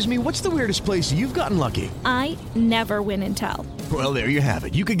 Excuse me, what's the weirdest place you've gotten lucky? I never win and tell. Well, there you have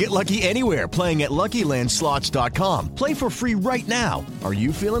it. You can get lucky anywhere, playing at LuckyLandSlots.com. Play for free right now. Are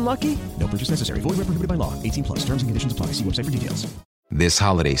you feeling lucky? No purchase necessary. Void where prohibited by law. 18 plus. Terms and conditions apply. See website for details. This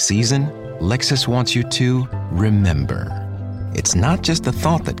holiday season, Lexus wants you to remember. It's not just the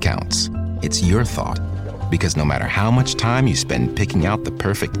thought that counts. It's your thought. Because no matter how much time you spend picking out the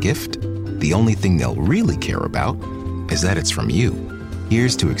perfect gift, the only thing they'll really care about is that it's from you.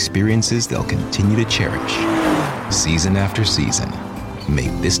 Here's to experiences they'll continue to cherish. Season after season.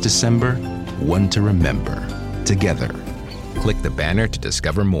 Make this December one to remember. Together. Click the banner to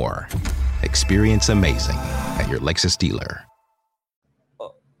discover more. Experience amazing at your Lexus dealer.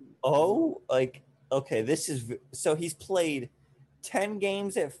 So he's played 10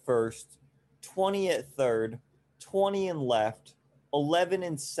 games at first, 20 at third, 20 in left, 11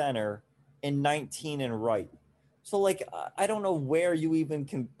 in center, and 19 in right. So I don't know where you even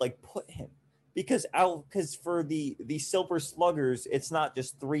can put him, because for the Silver Sluggers, it's not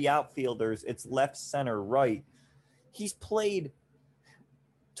just 3 outfielders, it's left, center, right. He's played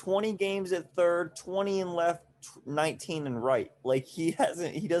 20 games at third, 20 in left, 19 in right. He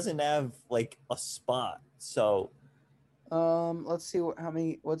doesn't have a spot. So let's see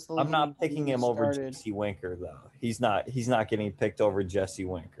what's the... I'm not picking him over Jesse Winker though. He's not getting picked over Jesse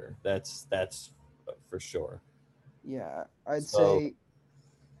Winker. That's for sure. Yeah, I'd say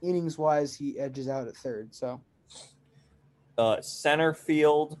innings wise he edges out at third. So center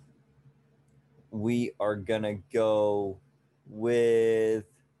field, we are gonna go with...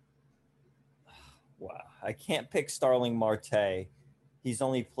 Wow, I can't pick Starling Marte. He's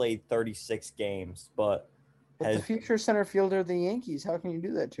only played 36 games, but the future center fielder of the Yankees. How can you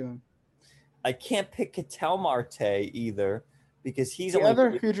do that to him? I can't pick Ketel Marte either, because he's the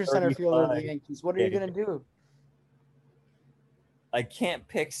other future center fielder of the Yankees. What are you going to do? I can't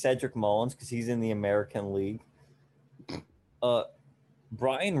pick Cedric Mullins because he's in the American League.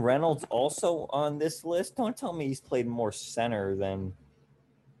 Brian Reynolds also on this list. Don't tell me he's played more center than...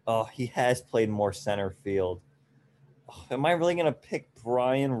 Oh, he has played more center field. Am I really going to pick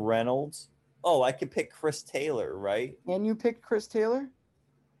Brian Reynolds? Oh, I could pick Chris Taylor, right? And you picked Chris Taylor?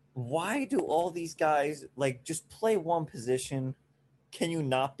 Why do all these guys just play one position? Can you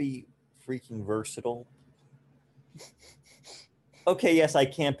not be freaking versatile? Okay, yes, I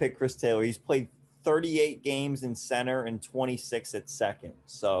can pick Chris Taylor. He's played 38 games in center and 26 at second.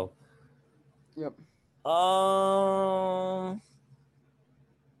 So, yep.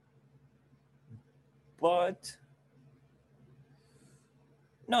 But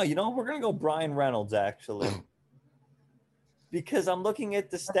no, we're gonna go Brian Reynolds actually, because I'm looking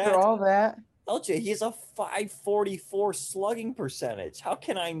at the stats. After all that, LJ, he has a .544 slugging percentage. How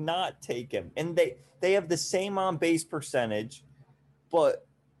can I not take him? And they have the same on base percentage, but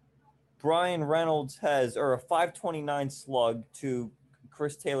Brian Reynolds has a .529 slug to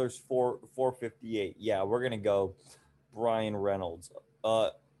Chris Taylor's .458. Yeah, we're gonna go Brian Reynolds.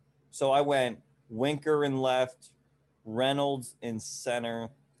 So I went Winker in left, Reynolds in center,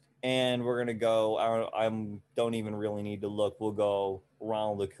 and we're gonna go. I don't even really need to look. We'll go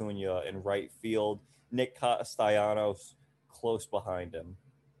Ronald Acuna in right field. Nick Castellanos close behind him.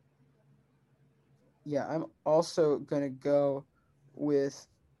 Yeah, I'm also gonna go with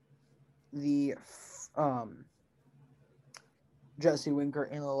the Jesse Winker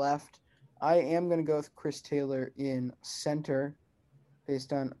in the left. I am gonna go with Chris Taylor in center,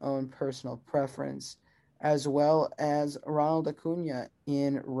 based on own personal preference, as well as Ronald Acuna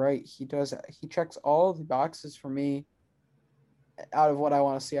in right. He checks all the boxes for me out of what I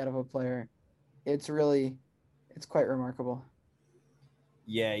want to see out of a player. It's quite remarkable.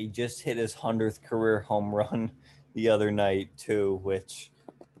 Yeah, he just hit his 100th career home run the other night too, which,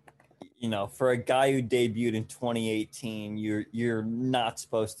 for a guy who debuted in 2018, you're not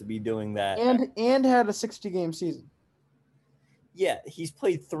supposed to be doing that. And had a 60-game season. Yeah, he's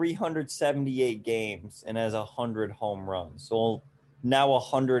played 378 games and has 100 home runs. So now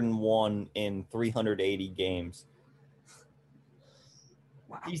 101 in 380 games.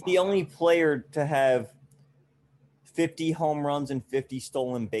 Wow. He's the only player to have 50 home runs and 50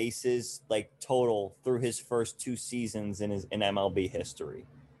 stolen bases, like total through his first 2 seasons in MLB history.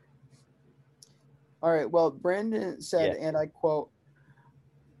 All right. Well, Brandon said, Yeah. and I quote,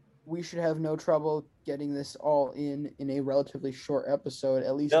 "We should have no trouble getting this all in a relatively short episode,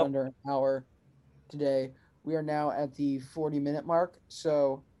 at least under an hour today." We are now at the 40-minute mark,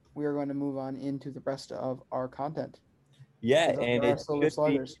 so we are going to move on into the rest of our content. Yeah, So and there are Silver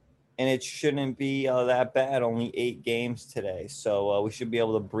Sluggers. It shouldn't be that bad. Only 8 games today, so we should be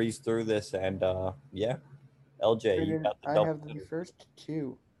able to breeze through this. And yeah, LJ, you got the I double. have the first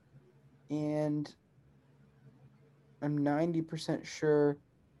 2, and I'm 90% sure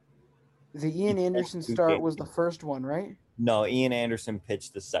the Ian Anderson start was the first one, right? No, Ian Anderson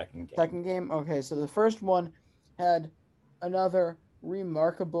pitched the second game. Second game? Okay, so the first one had another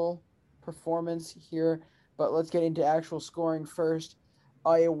remarkable performance here, but let's get into actual scoring first.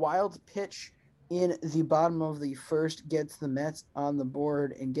 A wild pitch in the bottom of the first gets the Mets on the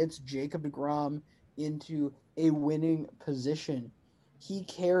board and gets Jacob deGrom into a winning position. He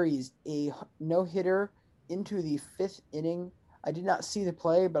carries a no-hitter into the 5th inning. I did not see the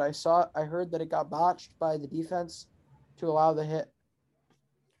play, but I heard that it got botched by the defense to allow the hit.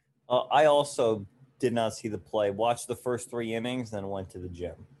 I also did not see the play. Watched the first 3 innings, then went to the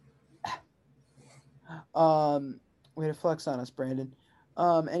gym. Way to flex on us, Brandon.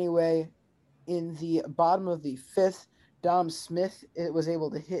 Anyway, in the bottom of the 5th, Dom Smith was able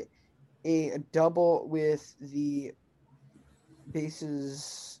to hit a double with the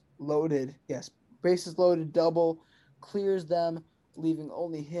bases loaded. Yes, bases loaded double, clears them, leaving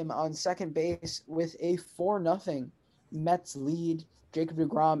only him on second base with a 4-0 Mets lead. Jacob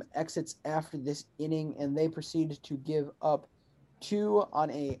deGrom exits after this inning, and they proceed to give up 2 on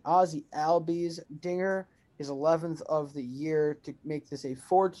a Ozzie Albies dinger, his 11th of the year, to make this a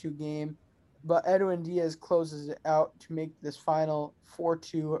 4-2 game. But Edwin Diaz closes it out to make this final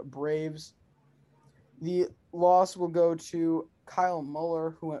 4-2 Braves. The loss will go to Kyle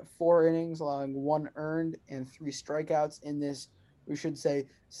Muller, who went 4 innings, allowing 1 earned and 3 strikeouts in this, we should say,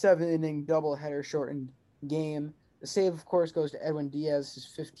 7-inning doubleheader shortened game. The save, of course, goes to Edwin Diaz, his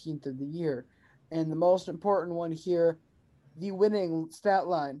 15th of the year. And the most important one here, the winning stat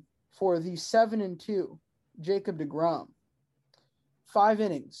line for the 7-2 Jacob deGrom. 5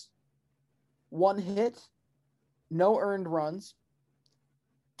 innings, 1 hit, no earned runs,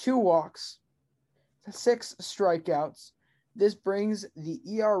 2 walks, 6 strikeouts. This brings the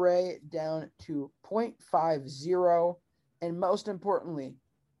ERA down to .50, and most importantly,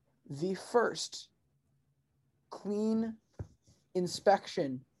 the first clean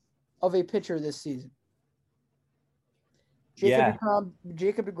inspection of a pitcher this season. Jacob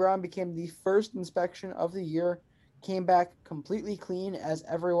deGrom became the first inspection of the year, came back completely clean as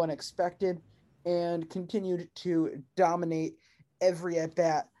everyone expected, and continued to dominate every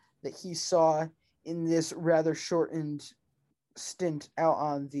at-bat that he saw in this rather shortened stint out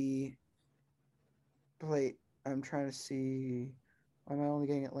on the plate. I'm trying to see. Why am I only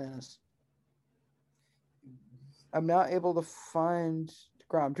getting Atlantis? I'm not able to find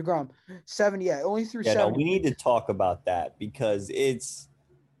DeGrom. 70, only through 70. No, we need to talk about that because it's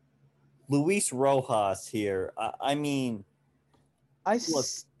Luis Rojas here. I mean, I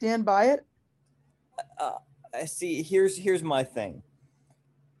stand by it. I see. Here's my thing.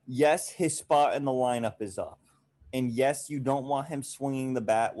 Yes, his spot in the lineup is up. And yes, you don't want him swinging the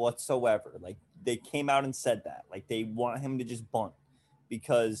bat whatsoever. Like, they came out and said that. Like, they want him to just bunt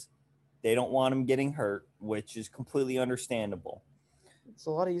because they don't want him getting hurt, which is completely understandable. It's a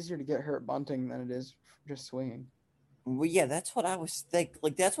lot easier to get hurt bunting than it is just swinging. Well, yeah, that's what I was thinking.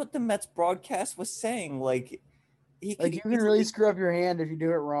 Like, that's what the Mets broadcast was saying. Like, you can really screw up your hand if you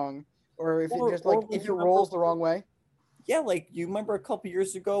do it wrong. Or if it rolls the wrong way. Yeah, like, you remember a couple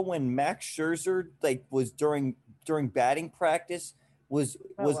years ago when Max Scherzer, like, was during batting practice, was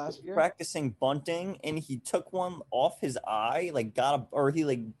practicing bunting, and he took one off his eye, like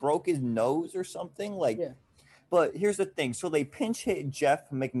he broke his nose or something. Like, yeah. But here's the thing. So they pinch hit Jeff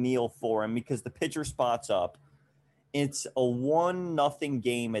McNeil for him because the pitcher spot's up. It's a 1-0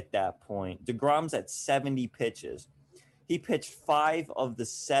 game at that point. DeGrom's at 70 pitches. He pitched 5 of the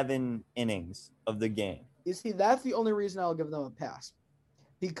 7 innings of the game. You see, that's the only reason I'll give them a pass,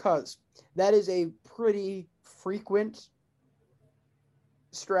 because that is a pretty frequent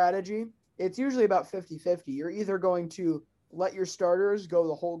strategy. It's usually about 50-50. You're either going to let your starters go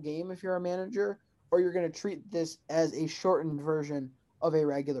the whole game if you're a manager, or you're going to treat this as a shortened version of a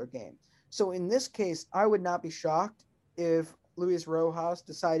regular game. So in this case, I would not be shocked if Luis Rojas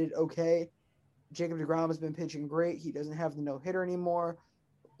decided, okay, Jacob deGrom has been pitching great. He doesn't have the no-hitter anymore,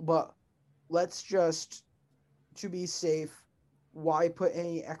 but let's just to be safe, why put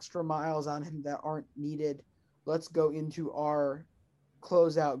any extra miles on him that aren't needed? Let's go into our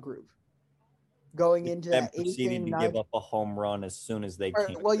closeout group. Going into that eighth proceeding inning, to give up a home run as soon as they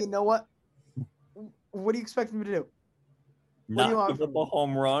can. Well, you know what? What do you expect him to do? Not give up a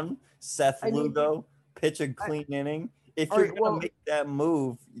home run. Seth Lugo pitch a clean inning. If you're gonna make that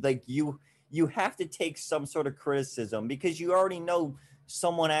move, like you have to take some sort of criticism because you already know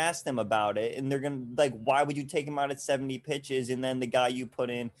someone asked him about it, and they're gonna like, why would you take him out at 70 pitches and then the guy you put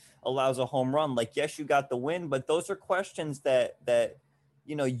in allows a home run? Like, yes, you got the win, but those are questions that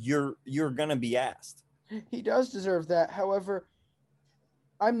you know you're gonna be asked. He does deserve that. However,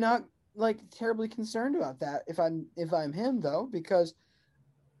 I'm not like terribly concerned about that if I'm him though, because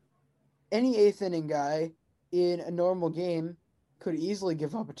any eighth inning guy in a normal game could easily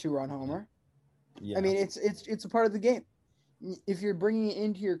give up a 2-run homer. Yeah. I mean, it's a part of the game. If you're bringing it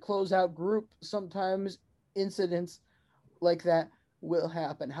into your closeout group, sometimes incidents like that will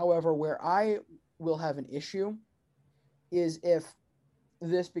happen. However, where I will have an issue is if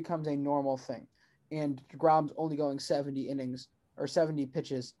this becomes a normal thing and DeGrom's only going 70 innings or 70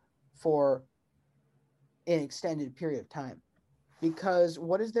 pitches for an extended period of time. Because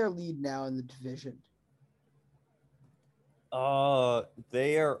what is their lead now in the division?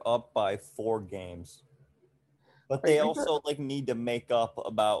 They are up by 4 games. But they also need to make up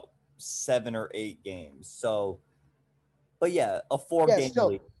about 7 or 8 games. So, but yeah, a 4-game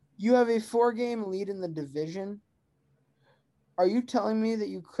lead. You have a 4-game lead in the division. Are you telling me that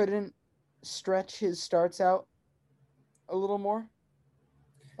you couldn't stretch his starts out a little more?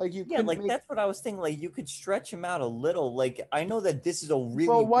 Like that's what I was thinking. Like you could stretch him out a little. Like I know that this is a really.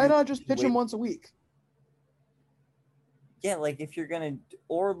 Well, why not just pitch him once a week? Yeah, like if you're gonna,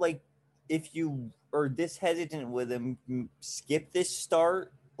 or like if you are this hesitant with him, skip this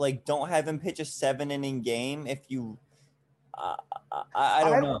start. Like don't have him pitch a 7-inning game. If you, I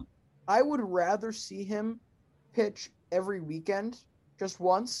don't know. I would rather see him pitch every weekend, just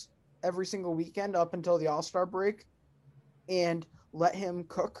once every single weekend up until the All-Star break, and let him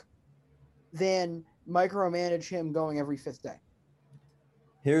cook, than micromanage him going every 5th day.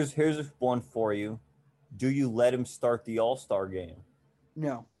 Here's one for you. Do you let him start the All-Star game?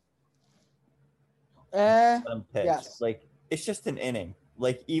 No. Let him pitch. Yes. Like it's just an inning.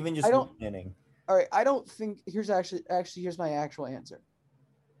 Like even just one inning. All right. I don't think here's my actual answer.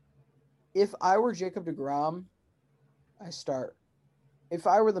 If I were Jacob deGrom, I start. If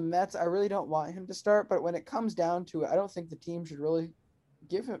I were the Mets, I really don't want him to start. But when it comes down to it, I don't think the team should really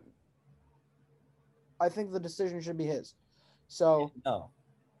give him. I think the decision should be his. So no.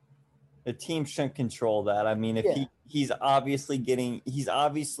 The team shouldn't control that. I mean, if he's obviously going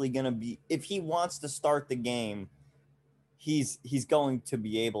to be, if he wants to start the game, he's going to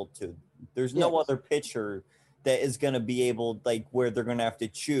be able to. There's no other pitcher that is going to be able, like, where they're going to have to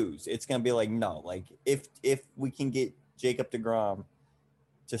choose. It's going to be like, no, like if we can get Jacob deGrom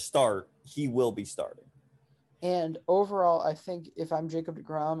to start, he will be starting. And overall, I think if I'm Jacob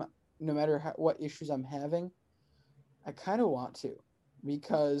deGrom, no matter what issues I'm having, I kind of want to,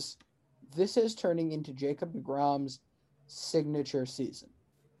 because this is turning into Jacob deGrom's signature season.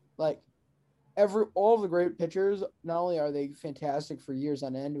 Like all of the great pitchers, not only are they fantastic for years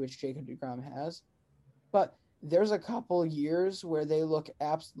on end, which Jacob deGrom has, but there's a couple years where they look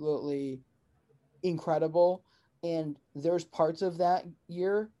absolutely incredible, and there's parts of that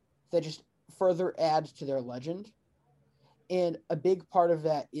year that just further add to their legend. And a big part of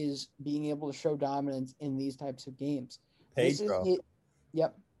that is being able to show dominance in these types of games. Pedro.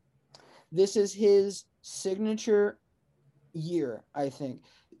 This is his signature year, I think.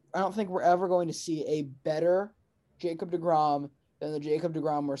 I don't think we're ever going to see a better Jacob deGrom than the Jacob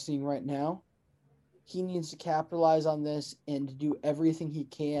deGrom we're seeing right now. He needs to capitalize on this and do everything he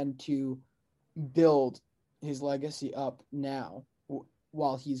can to build his legacy up now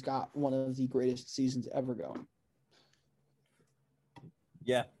while he's got one of the greatest seasons ever going.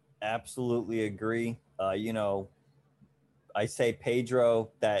 Yeah, absolutely agree. I say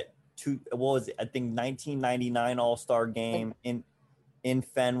Pedro, that I think 1999 All-Star game in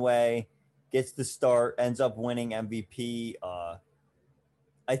Fenway, gets the start, ends up winning MVP.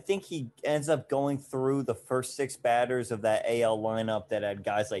 I think he ends up going through the first 6 batters of that AL lineup that had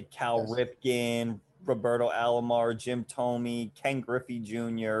guys like Cal Ripken, Roberto Alomar, Jim Thome, Ken Griffey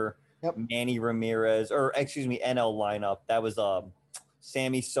Jr., Manny Ramirez, NL lineup. That was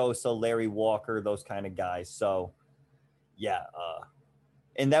Sammy Sosa, Larry Walker, those kind of guys. So, yeah.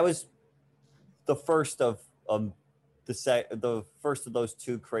 And that was the first of the first of those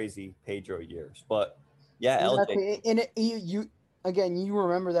 2 crazy Pedro years. But yeah, exactly. And you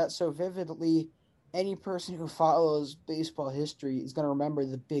remember that so vividly any person who follows baseball history is going to remember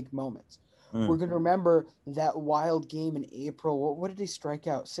the big moments. Mm. We're going to remember that wild game in April. What did he strike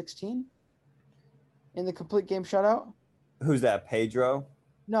out? 16 in the complete game shutout? Who's that? Pedro?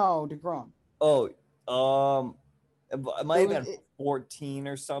 No, DeGrom. Oh, it might have been 14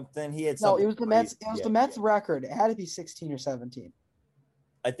 or something. He had no. something. It was the Mets. It was the Mets record. It had to be 16 or 17.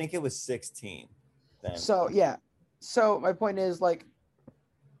 I think it was 16. Then. So yeah. So my point is, like,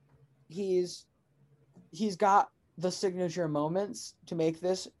 he's got the signature moments to make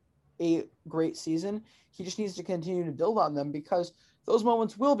this a great season. He just needs to continue to build on them because those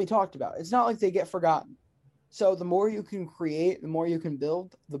moments will be talked about. It's not like they get forgotten. So the more you can create, the more you can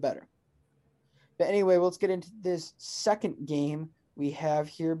build, the better. But anyway, let's get into this second game we have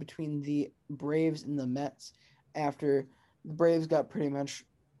here between the Braves and the Mets after the Braves got pretty much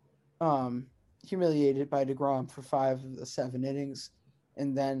humiliated by DeGrom for 5 of the 7 innings,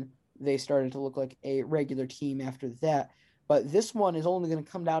 and then they started to look like a regular team after that. But this one is only going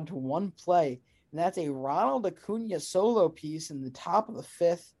to come down to one play, and that's a Ronald Acuna solo piece in the top of the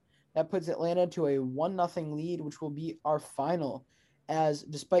 5th. That puts Atlanta to a 1-0 lead, which will be our final. As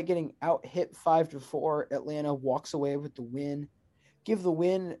despite getting out hit 5-4, Atlanta walks away with the win. Give the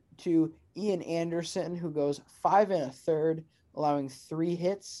win to Ian Anderson, who goes 5 1/3, allowing 3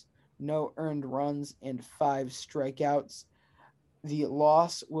 hits, no earned runs, and 5 strikeouts. The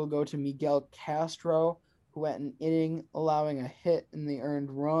loss will go to Miguel Castro, who went an inning, allowing a hit in the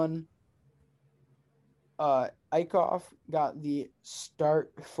earned run. Eichhoff got the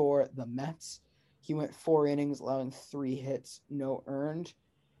start for the Mets. He went 4 innings, allowing 3 hits, no earned.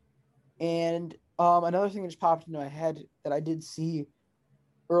 And another thing that just popped into my head that I did see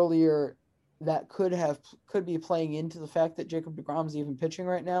earlier that could be playing into the fact that Jacob deGrom's even pitching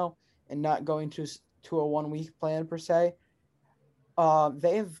right now and not going to a 1-week plan per se.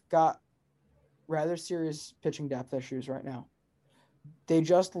 They've got rather serious pitching depth issues right now. They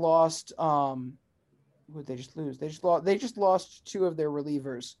just lost. Who did they just lose? They just lost 2 of their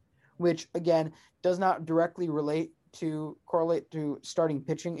relievers, which again does not directly correlate to starting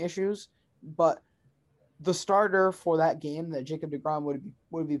pitching issues, but the starter for that game that Jacob deGrom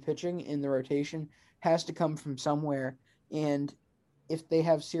would be pitching in the rotation has to come from somewhere, and if they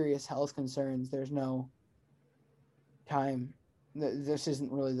have serious health concerns, there's no time. This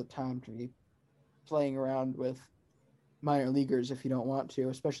isn't really the time to be playing around with minor leaguers if you don't want to,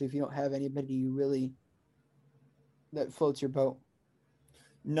 especially if you don't have anybody that floats your boat.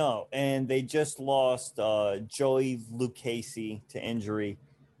 No, and they just lost Joey Lucchesi to injury.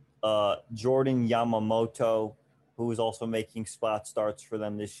 Jordan Yamamoto, who was also making spot starts for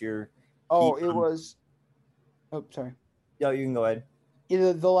them this year. Sorry. Yeah, you can go ahead.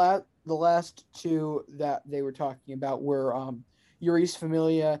 Either the last 2 that they were talking about were Uris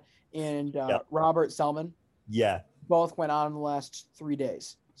Familia and Robert Selman. Yeah. Both went on in the last 3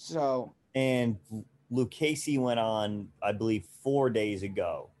 days. So. And Lucchesi went on, I believe, 4 days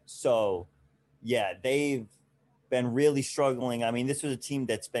ago. So, yeah, they've been really struggling. I mean, this was a team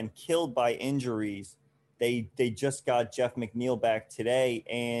that's been killed by injuries. They just got Jeff McNeil back today,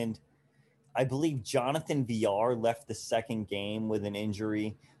 and I believe Jonathan Villar left the second game with an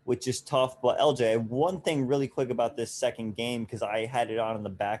injury, which is tough. But LJ, one thing really quick about this second game, because I had it on in the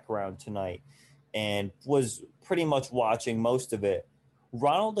background tonight and was pretty much watching most of it.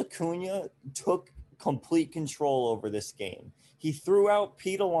 Ronald Acuna took complete control over this game. He threw out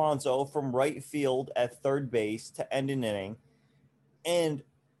Pete Alonso from right field at third base to end an inning. And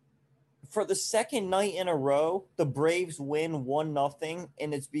for the second night in a row, the Braves win 1-0,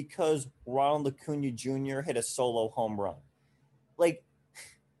 and it's because Ronald Acuna Jr. hit a solo home run. Like,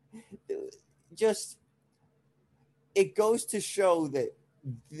 just, it goes to show that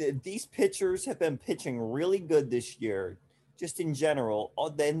these pitchers have been pitching really good this year, just in general.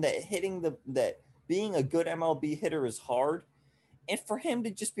 Then that being a good MLB hitter is hard. And for him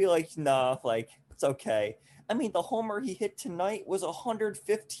to just be like, nah, like, it's okay. I mean, the homer he hit tonight was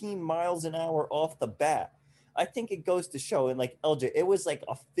 115 miles an hour off the bat. I think it goes to show, and like LJ, it was like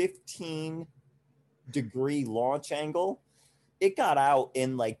a 15-degree launch angle. It got out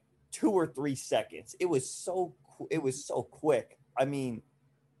in like 2 or 3 seconds. It was so quick. I mean,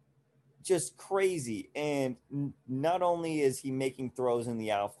 just crazy. And not only is he making throws in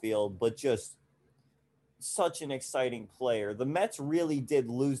the outfield, but just such an exciting player. The Mets really did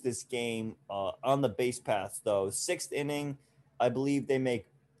lose this game on the base paths, though. 6th inning, I believe they make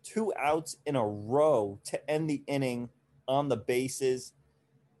 2 outs in a row to end the inning on the bases.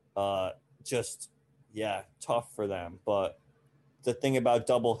 Just, yeah, tough for them. But the thing about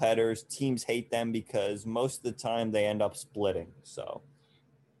double headers, teams hate them because most of the time they end up splitting. So,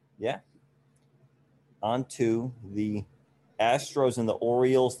 yeah. on to the Astros and the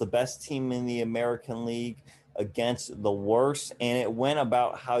Orioles, the best team in the American League against the worst, and it went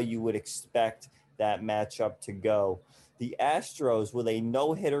about how you would expect that matchup to go. The Astros with a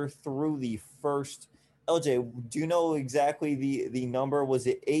no-hitter through the first. LJ, do you know exactly the number? Was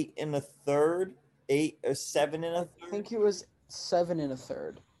it 8 1/3? 8 or 7 1/3? I think it was 7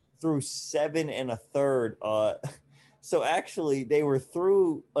 1/3. Through 7 1/3. So actually, they were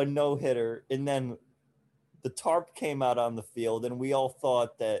through a no-hitter, and then the tarp came out on the field, and we all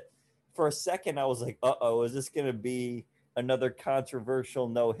thought that for a second, I was like, uh-oh, is this going to be another controversial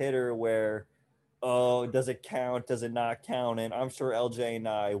no-hitter where, oh, does it count? Does it not count? And I'm sure LJ and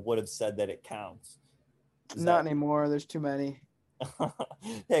I would have said that it counts. Not anymore. There's too many.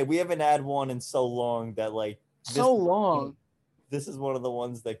 Hey, we haven't had one in so long that, like, long. This is one of the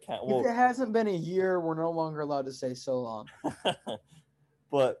ones that count. If it hasn't been a year, we're no longer allowed to say so long.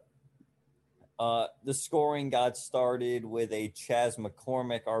 But the scoring got started with a Chas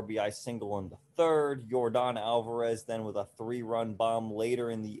McCormick RBI single in the third. Yordan Alvarez then with a 3-run bomb later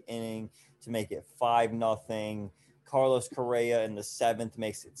in the inning to make it 5-0. Carlos Correa in the seventh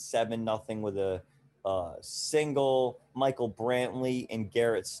makes it 7-0 with a single. Michael Brantley and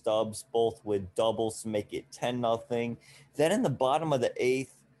Garrett Stubbs both with doubles to make it 10-0. Then in the bottom of the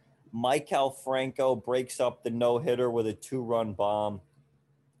eighth, Maikel Franco breaks up the no-hitter with a 2-run bomb.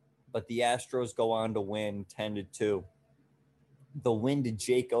 But the Astros go on to win 10-2. The win to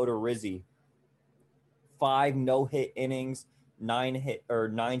Jake Odorizzi. 5 no-hit innings, 9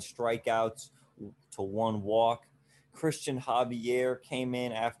 strikeouts to 1 walk. Christian Javier came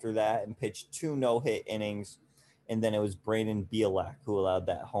in after that and pitched 2 no-hit innings. And then it was Brandon Bielak who allowed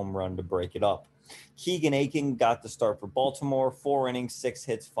that home run to break it up. Keegan Aiken got the start for Baltimore. 4 innings, 6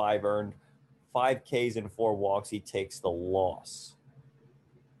 hits, 5 earned, 5 Ks and 4 walks. He takes the loss.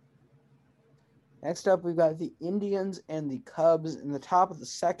 Next up, we've got the Indians and the Cubs. In the top of the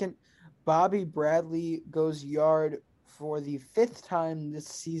second, Bobby Bradley goes yard for the 5th time this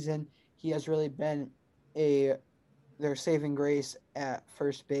season. He has really been their saving grace at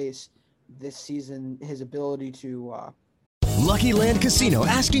first base this season. His ability to Lucky Land Casino,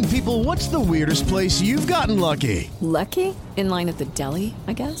 asking people, what's the weirdest place you've gotten lucky? Lucky? In line at the deli,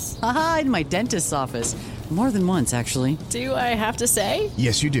 I guess? Aha, in my dentist's office. More than once, actually. Do I have to say?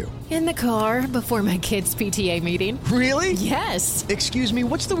 Yes, you do. In the car before my kids' PTA meeting. Really? Yes. Excuse me,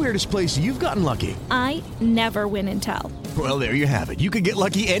 what's the weirdest place you've gotten lucky? I never win and tell. Well, there you have it. You can get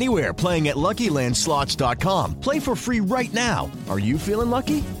lucky anywhere, playing at LuckyLandSlots.com. Play for free right now. Are you feeling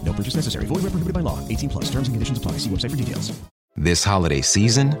lucky? No purchase necessary. Void where prohibited by law. 18+. Terms and conditions apply. See website for details. This holiday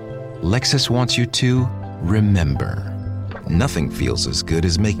season, Lexus wants you to remember. Nothing feels as good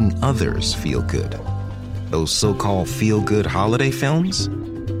as making others feel good. Those so-called feel-good holiday films?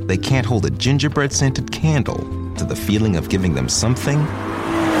 They can't hold a gingerbread-scented candle to the feeling of giving them something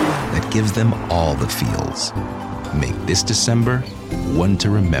that gives them all the feels. Make this December one to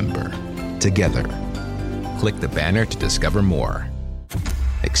remember. Together. Click the banner to discover more.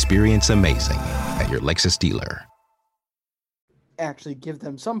 Experience amazing at your Lexus dealer. actually give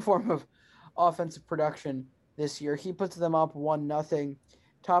them some form of offensive production this year. He puts them up 1-0.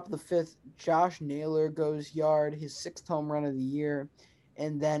 Top of the fifth, Josh Naylor goes yard, his 6th home run of the year.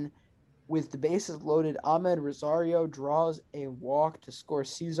 And then with the bases loaded, Ahmed Rosario draws a walk to score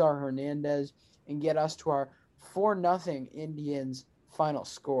Cesar Hernandez and get us to our 4-0 Indians final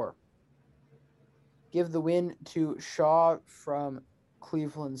score. Give the win to Shaw from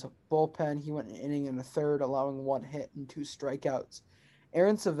Cleveland's bullpen. He went an inning and a third, allowing 1 hit and 2 strikeouts.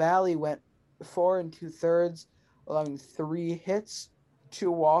 Aaron Savali went 4 2/3, allowing 3 hits,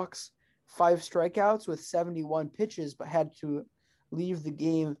 2 walks, 5 strikeouts with 71 pitches, but had to leave the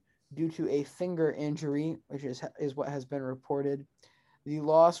game due to a finger injury, which is what has been reported. The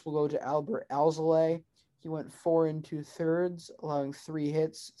loss will go to Albert Alzolay. He went 4 2/3, allowing 3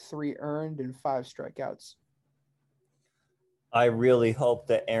 hits, 3 earned, and 5 strikeouts. I really hope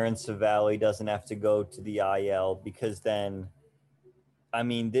that Aaron Savali doesn't have to go to the IL, because then, I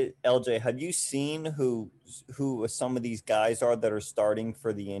mean, LJ, have you seen who some of these guys are that are starting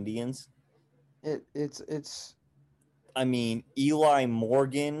for the Indians? It's. I mean, Eli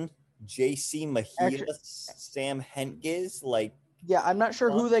Morgan, J.C. Mejia, Sam Hentges, Yeah, I'm not sure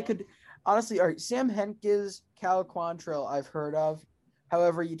who they could. Honestly, all right, Sam Hentges, Cal Quantrill, I've heard of.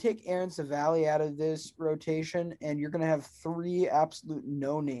 However, you take Aaron Savali out of this rotation, and you're going to have 3 absolute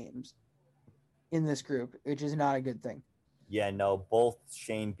no-names in this group, which is not a good thing. Yeah, no, both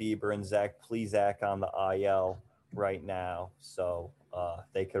Shane Bieber and Zach Plesac on the IL right now, so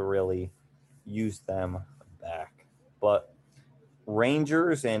they could really use them back. But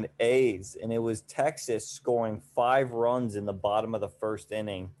Rangers and A's, and it was Texas scoring 5 runs in the bottom of the first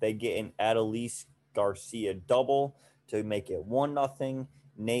inning. They get an Adolis Garcia double to make it 1-0.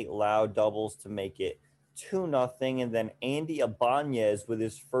 Nate Lowe doubles to make it 2-0, and then Andy Ibanez with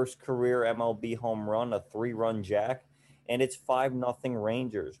his first career MLB home run, a 3-run jack, and it's 5-0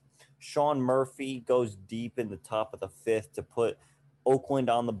 Rangers. Sean Murphy goes deep in the top of the 5th to put Oakland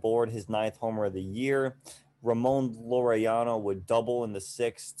on the board, his 9th homer of the year. Ramon Laureano would double in the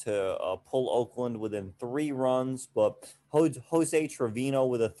 6th to pull Oakland within 3 runs, but Jose Trevino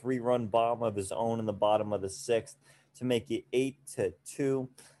with a 3-run bomb of his own in the bottom of the 6th to make it 8-2.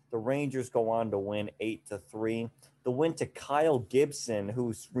 The Rangers go on to win 8-3. The win to Kyle Gibson,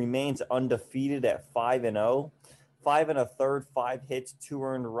 who remains undefeated at 5-0. 5 1/3, 5 hits, 2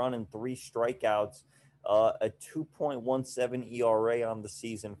 earned run, and 3 strikeouts. A 2.17 ERA on the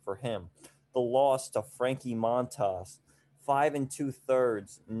season for him. The loss to Frankie Montas, 5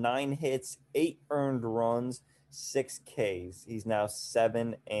 2/3, 9 hits, 8 earned runs, 6 Ks. He's now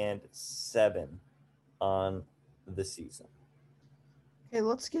 7-7 on the season. Okay,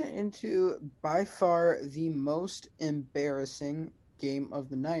 let's get into by far the most embarrassing game of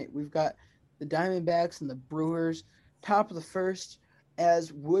the night. We've got the Diamondbacks and the Brewers, top of the first,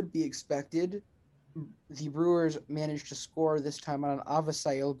 as would be expected. The Brewers managed to score this time on an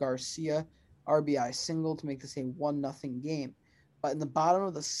Avisail Garcia RBI single to make this a 1-0 game. But in the bottom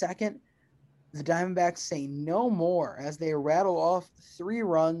of the second, the Diamondbacks say no more as they rattle off 3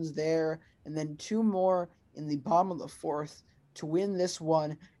 runs there and then 2 more in the bottom of the 4th to win this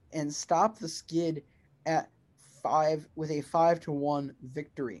one and stop the skid at 5 with a 5-1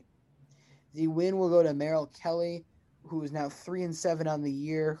 victory. The win will go to Merrill Kelly, who is now 3-7 on the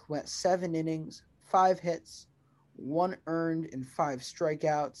year, who went 7 innings, 5 hits, 1 earned, and 5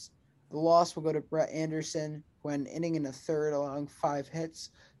 strikeouts. The loss will go to Brett Anderson, who had an inning and a third, allowing 5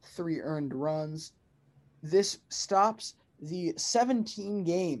 hits, 3 earned runs. This stops the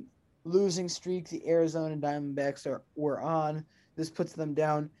 17-game losing streak the Arizona Diamondbacks were on. This puts them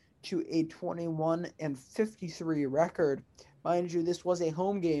down to a 21-53 record. Mind you, this was a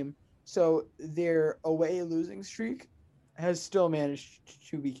home game, so their away losing streak has still managed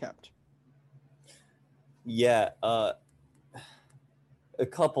to be kept. Yeah, a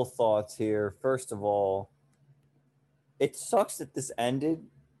couple thoughts here. First of all, it sucks that this ended.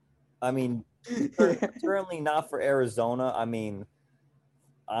 I mean, certainly not for Arizona. I mean,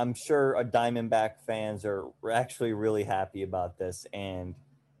 I'm sure Diamondback fans are actually really happy about this, and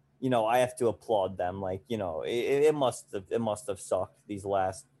I have to applaud them. Like, it must have sucked these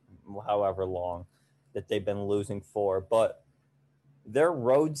last however long that they've been losing for, but their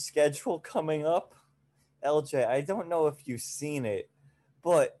road schedule coming up, LJ, I don't know if you've seen it,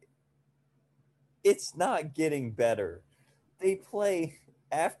 but it's not getting better. They play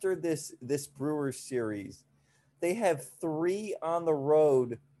after this Brewers series. They have 3 on the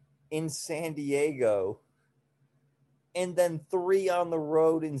road in San Diego and then 3 on the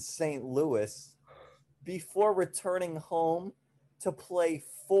road in St. Louis before returning home to play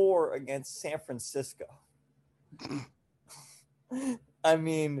 4 against San Francisco. I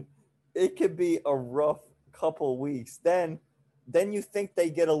mean, it could be a rough couple weeks. Then you think they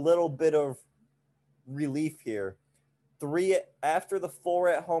get a little bit of relief here. 3 after the 4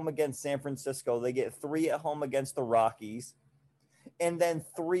 at home against San Francisco, they get 3 at home against the Rockies, and then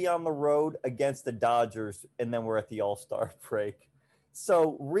 3 on the road against the Dodgers, and then we're at the All-Star break.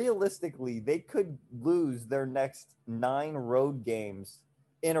 So realistically, they could lose their next 9 road games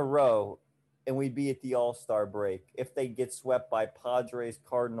in a row, and we'd be at the All-Star break if they get swept by Padres,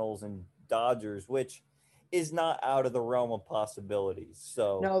 Cardinals, and Dodgers, which is not out of the realm of possibilities.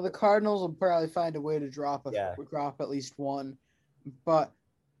 So no, the Cardinals will probably find a way to drop at least 1, but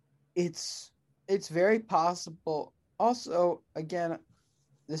it's very possible. Also, again,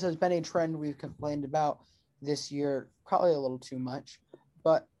 this has been a trend we've complained about this year, probably a little too much,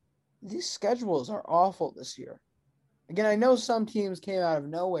 but these schedules are awful this year. Again, I know some teams came out of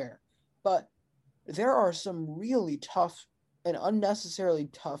nowhere, but there are some really tough and unnecessarily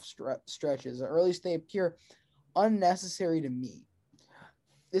tough stretches, or at least they appear unnecessary to me.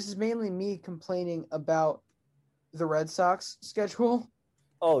 This is mainly me complaining about the Red Sox schedule.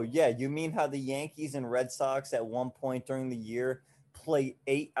 Oh, yeah. You mean how the Yankees and Red Sox at one point during the year play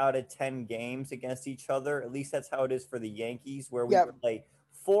 8 out of 10 games against each other? At least that's how it is for the Yankees, where we play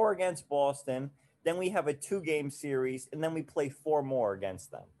 4 against Boston, then we have a 2-game series, and then we play 4 more against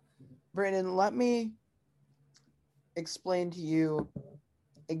them. Brandon, let me explain to you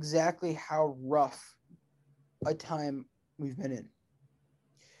exactly how rough a time we've been in.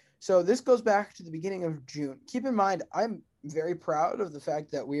 So this goes back to the beginning of June. Keep in mind, I'm very proud of the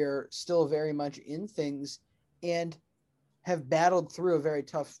fact that we are still very much in things and have battled through a very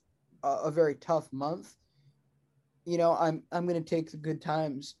tough month. You know, I'm going to take the good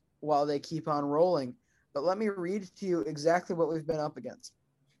times while they keep on rolling. But let me read to you exactly what we've been up against.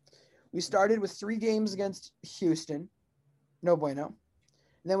 We started with 3 games against Houston. No bueno.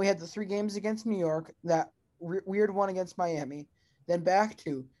 And then we had the 3 games against New York, that weird one against Miami. Then back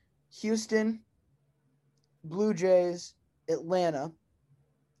to Houston, Blue Jays, Atlanta.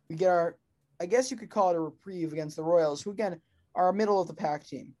 We get our, I guess you could call it a reprieve against the Royals, who again are a middle of the pack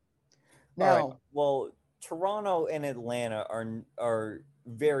team. Now, right. Well, Toronto and Atlanta are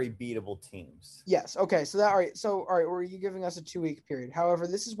very beatable teams. Yes. Okay. So all right. Were you giving us a 2-week period? However,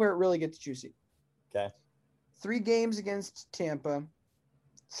 this is where it really gets juicy. Okay. 3 games against Tampa,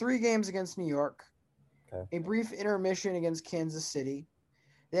 3 games against New York, okay. A brief intermission against Kansas City.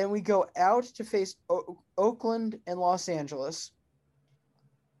 Then we go out to face Oakland and Los Angeles.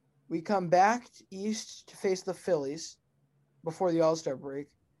 We come back east to face the Phillies before the All-Star break.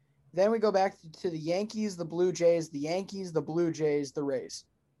 Then we go back to the Yankees, the Blue Jays, the Yankees, the Blue Jays, the Rays.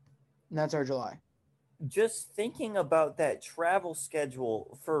 And that's our July. Just thinking about that travel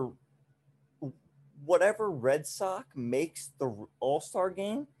schedule for whatever Red Sox makes the All-Star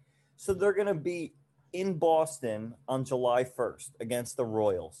game. So they're going to be in Boston on July 1st against the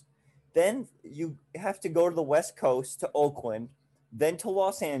Royals. Then you have to go to the West Coast to Oakland, then to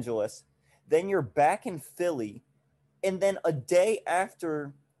Los Angeles. Then you're back in Philly. And then a day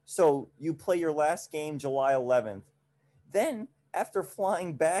after, so you play your last game July 11th. Then after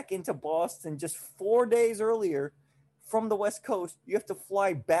flying back into Boston just 4 days earlier from the West Coast, you have to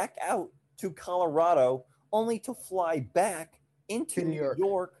fly back out to Colorado, only to fly back into New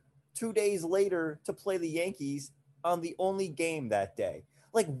York 2 days later to play the Yankees on the only game that day.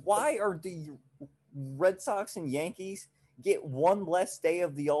 Like, why are the Red Sox and Yankees get one less day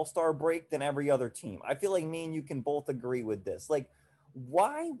of the All-Star break than every other team? I feel like me and you can both agree with this. Like,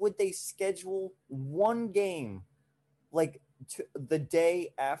 why would they schedule one game like the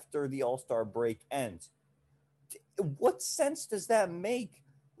day after the All-Star break ends? What sense does that make?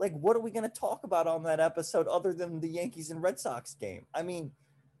 Like, what are we going to talk about on that episode other than the Yankees and Red Sox game? I mean,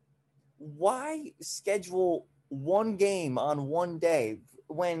 why schedule one game on one day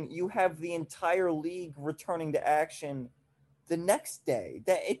when you have the entire league returning to action the next day?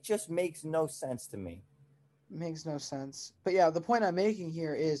 That it just makes no sense to me. Makes no sense. But yeah, the point I'm making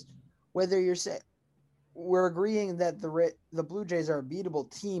here is whether you're saying we're agreeing that the Blue Jays are a beatable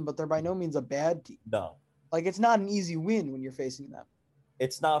team, but they're by no means a bad team. No. Like, it's not an easy win when you're facing them.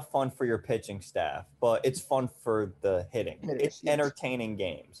 It's not fun for your pitching staff, but it's fun for the hitting. It's entertaining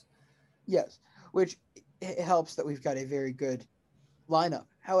games. Yes, which it helps that we've got a very good lineup.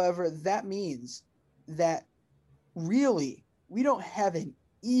 However, that means that really we don't have an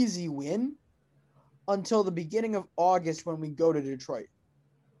easy win until the beginning of August when we go to Detroit.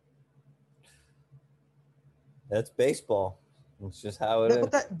 That's baseball. It's just how it is.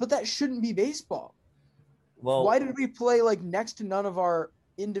 But that shouldn't be baseball. Well, why did we play like next to none of our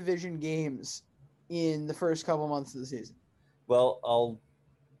in-division games in the first couple months of the season? Well, I'll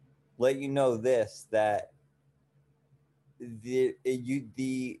let you know this, that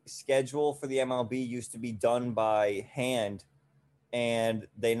the schedule for the MLB used to be done by hand, and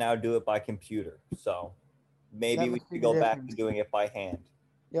they now do it by computer. So maybe we could go back to doing it by hand.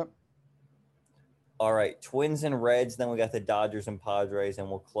 Yep. All right, Twins and Reds. Then we got the Dodgers and Padres, and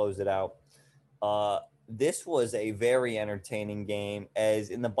we'll close it out. This was a very entertaining game, as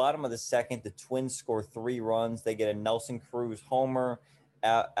in the bottom of the second, the Twins score 3 runs. They get a Nelson Cruz homer,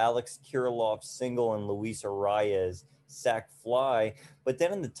 Alex Kirilloff single, and Luis Arias sac fly. But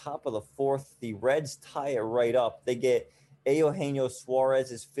then in the top of the fourth, the Reds tie it right up. They get Eugenio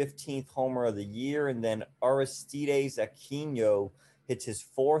Suarez's 15th homer of the year, and then Aristides Aquino hits his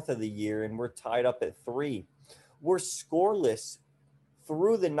 4th of the year, and we're tied up at 3. We're scoreless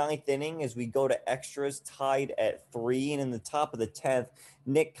through the 9th inning as we go to extras, tied at 3. And in the top of the 10th,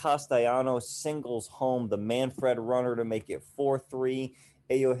 Nick Castellanos singles home the Manfred runner to make it 4-3.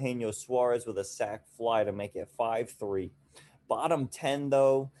 Eugenio Suarez with a sac fly to make it 5-3. Bottom 10,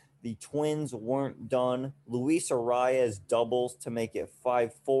 though, the Twins weren't done. Luis Arias doubles to make it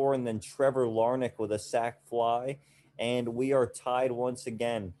 5-4, and then Trevor Larnach with a sac fly. And we are tied once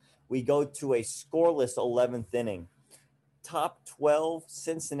again. We go to a scoreless 11th inning. Top 12,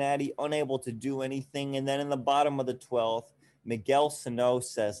 Cincinnati unable to do anything. And then in the bottom of the 12th, Miguel Sano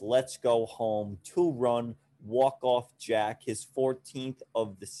says, let's go home. 2-run walk-off jack, his 14th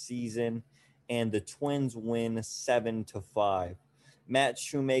of the season. And the Twins win 7-5. Matt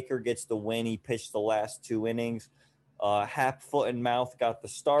Shoemaker gets the win. He pitched the last 2 innings. Hap, Foot, and Mouth got the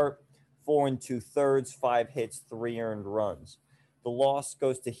start. 4 2/3, 5 hits, 3 earned runs. The loss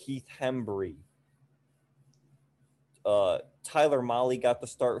goes to Heath Hembree. Tyler Molly got the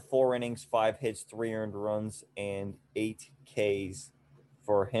start, 4 innings, 5 hits, 3 earned runs, and 8 Ks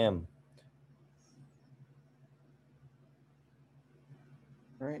for him.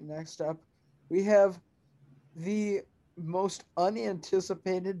 All right, next up, we have the most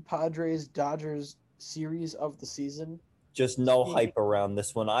unanticipated Padres-Dodgers series of the season. Just no hype around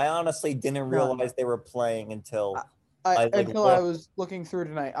this one. I honestly didn't realize they were playing until I was looking through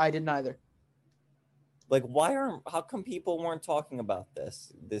tonight. I didn't either. Like, how come people weren't talking about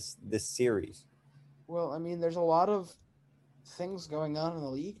this series? Well, I mean, there's a lot of things going on in the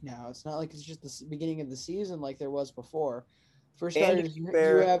league now. It's not like it's just the beginning of the season like there was before. For starters,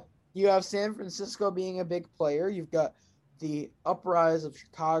 you have San Francisco being a big player. You've got the uprise of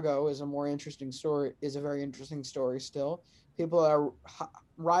Chicago is a very interesting story still. People are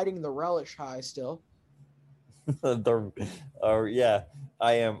riding the relish high still. Yeah,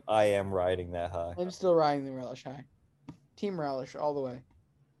 I am riding that high. I'm still riding the relish high. Team relish all the way.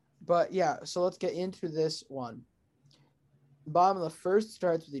 But yeah, so let's get into this one. Bottom of the first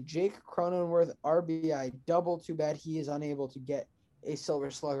starts with a Jake Cronenworth RBI double. Too bad he is unable to get a Silver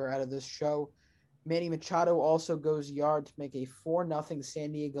Slugger out of this show. Manny Machado also goes yard to make a 4-0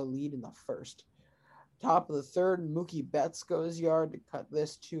 San Diego lead in the first. Top of the third, Mookie Betts goes yard to cut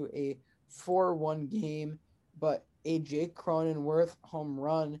this to a 4-1 game, but a Jake Cronenworth home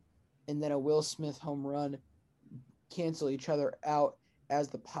run and then a Will Smith home run cancel each other out as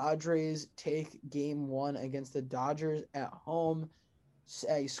the Padres take game 1 against the Dodgers at home,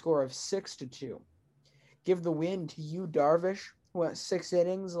 a score of 6-2. Give the win to Yu Darvish, who went 6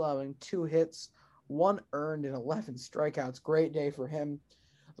 innings, allowing 2 hits, 1 earned, and 11 strikeouts. Great day for him.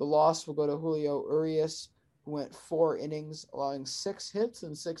 The loss will go to Julio Urias, who went 4 innings, allowing 6 hits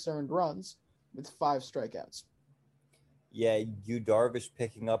and 6 earned runs with 5 strikeouts. Yeah, Yu Darvish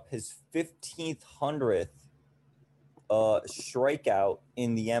picking up his 1,500th strikeout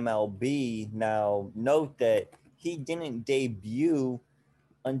in the MLB. Now, note that he didn't debut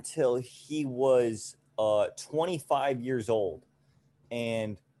until he was 25 years old.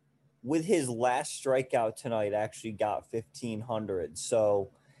 And with his last strikeout tonight, actually got 1,500.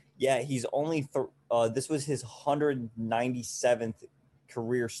 So, yeah, he's only this was his 197th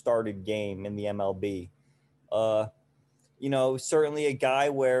career started game in the MLB. Certainly a guy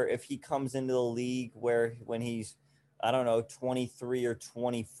where if he comes into the league when he's, 23 or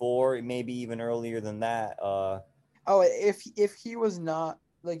 24, maybe even earlier than that. If he was not,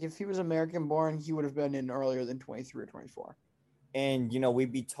 if he was American born, he would have been in earlier than 23 or 24. And,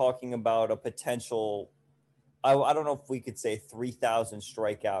 we'd be talking about a potential, I don't know if we could say 3,000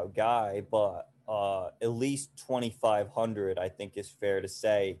 strikeout guy, but at least 2,500, I think is fair to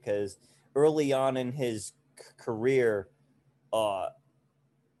say, because early on in his career,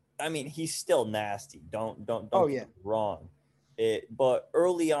 he's still nasty. Don't get me wrong. But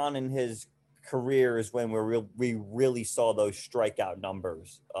early on in his career is when we really saw those strikeout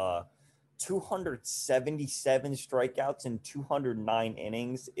numbers. 277 strikeouts in 209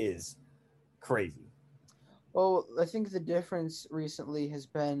 innings is crazy. Well, I think the difference recently has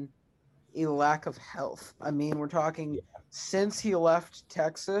been a lack of health. I mean, we're talking since he left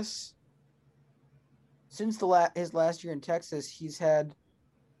Texas, since his last year in Texas, he's had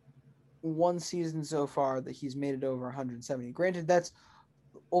 1 season so far that he's made it over 170. Granted, that's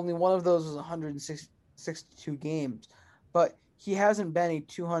only one of those was 162 games, but he hasn't been a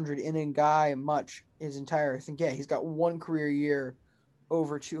 200 inning guy much his entire. He's got 1 career year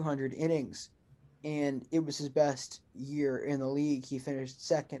over 200 innings, and it was his best year in the league. He finished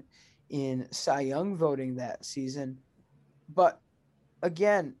second in Cy Young voting that season. But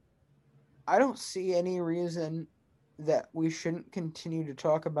again, I don't see any reason that we shouldn't continue to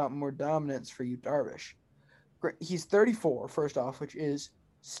talk about more dominance for Yu Darvish. He's 34, first off, which is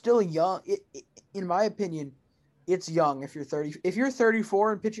still young. In my opinion, it's young if you're 30. If you're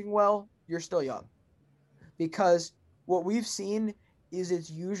 34 and pitching well, you're still young. Because what we've seen is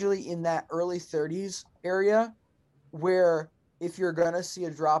it's usually in that early 30s area where if you're going to see a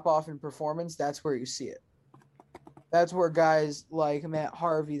drop-off in performance, that's where you see it. That's where guys like Matt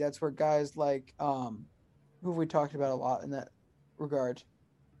Harvey, that's where guys like who have we talked about a lot in that regard?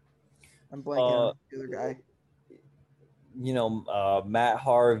 I'm blanking on the other guy. Matt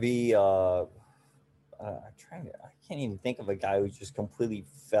Harvey. I can't even think of a guy who just completely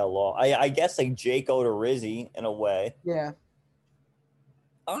fell off. I guess like Jake Odorizzi in a way. Yeah.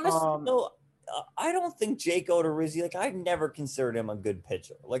 Honestly, though, I don't think Jake Odorizzi, like, I never considered him a good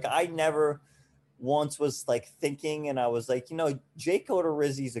pitcher. Like, I never once was like thinking, and I was like, Jake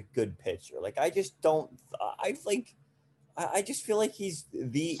Odorizzi is a good pitcher. Like, I just don't. I just feel like he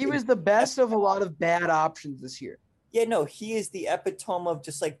was the best of a lot of bad options this year. Yeah, no, he is the epitome of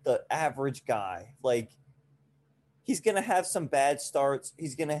just like the average guy. Like, he's gonna have some bad starts.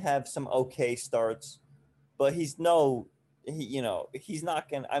 He's gonna have some okay starts, but he's not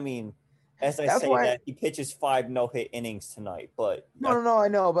gonna. I mean, as I say that, he pitches 5 no-hit innings tonight. But no, I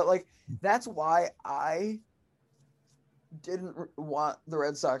know, but like that's why I didn't want the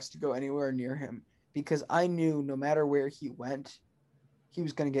Red Sox to go anywhere near him, because I knew no matter where he went, he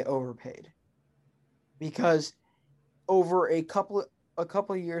was going to get overpaid. Because over a couple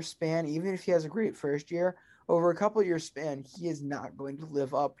of years span, even if he has a great first year, over a couple of years span, he is not going to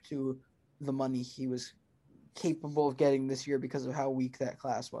live up to the money he was capable of getting this year because of how weak that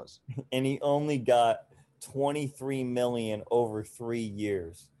class was. And he only got $23 million over 3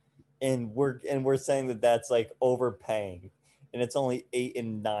 years. And we're saying that that's like overpaying, and it's only 8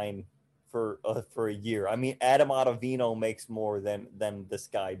 and 9 for a year. I mean, Adam Ottavino makes more than this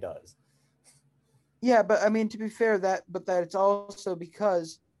guy does. Yeah, but I mean, to be fair, that it's also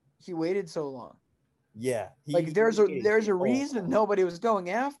because he waited so long. Yeah, there's a reason nobody was going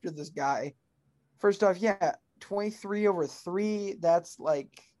after this guy. First off, 23 over 3, that's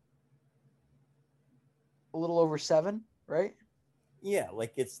like a little over 7, right? Yeah,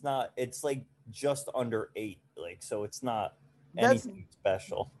 like it's like just under 8, like, so it's not anything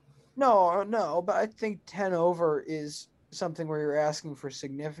special. No, but I think 10 over is something where you're asking for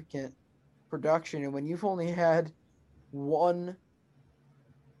significant production, and when you've only had one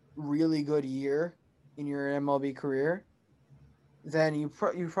really good year in your MLB career, then you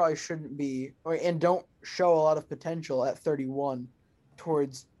probably shouldn't be, and don't show a lot of potential at 31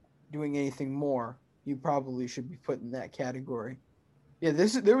 towards doing anything more. You probably should be put in that category. Yeah,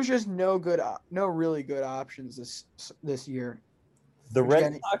 there was just no really good options this year. The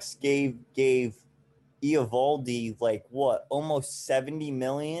Red Sox gave Eovaldi like what, almost $70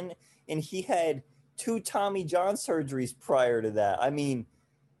 million, and he had 2 Tommy John surgeries prior to that. I mean,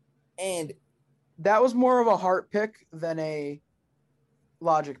 and that was more of a heart pick than a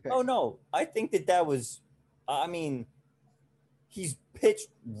logic pick. Oh no, I think that was. I mean, he's pitched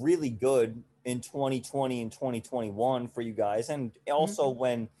really good in 2020 and 2021 for you guys, and also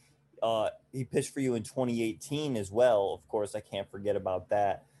when he pitched for you in 2018 as well. Of course, I can't forget about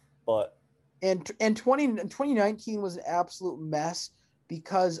that. But and 2019 was an absolute mess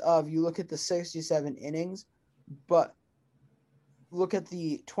because of, you look at the 67 innings, but look at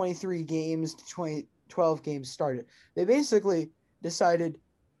the 23 games to 12 games started. They basically decided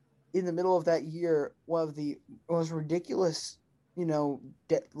in the middle of that year, one of the most ridiculous,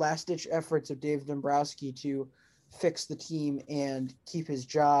 last-ditch efforts of Dave Dombrowski to fix the team and keep his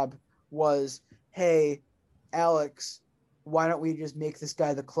job was, hey, Alex, why don't we just make this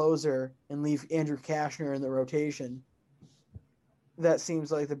guy the closer and leave Andrew Kashner in the rotation? That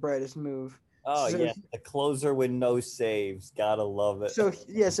seems like the brightest move. Oh, yeah, the closer with no saves. Gotta love it. So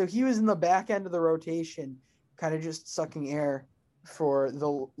he was in the back end of the rotation, kind of just sucking air for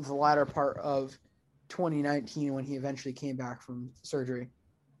the latter part of 2019 when he eventually came back from surgery.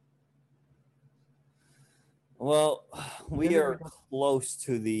 Well, we are close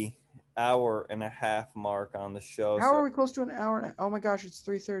to the hour and a half mark on the show. How are we close to an hour? Oh my gosh, it's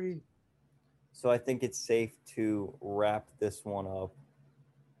 3:30. So I think it's safe to wrap this one up.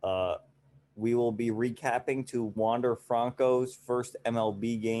 We will be recapping to Wander Franco's first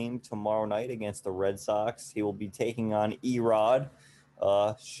MLB game tomorrow night against the Red Sox. He will be taking on Erod.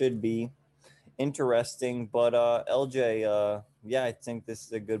 Should be interesting. But LJ, I think this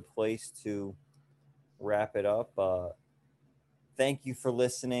is a good place to wrap it up. Thank you for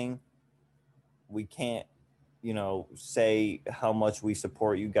listening. We can't, say how much we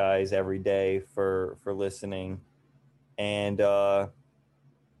support you guys every day for listening. And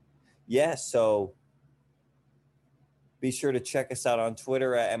so be sure to check us out on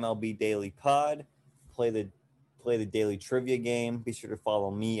Twitter at MLB Daily Pod. Play the daily trivia game. Be sure to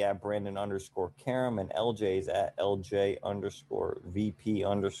follow me at Brandon_Karam and LJ's at LJ_VP_La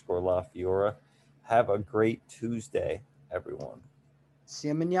Fiora. Have a great Tuesday, everyone. See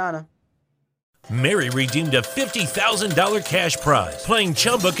you mañana. Mary redeemed a $50,000 cash prize playing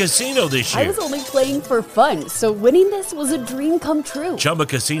Chumba Casino this year. I was only playing for fun, so winning this was a dream come true. Chumba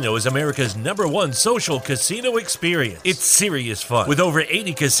Casino is America's #1 social casino experience. It's serious fun. With over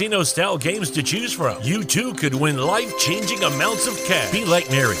 80 casino-style games to choose from, you too could win life-changing amounts of cash. Be like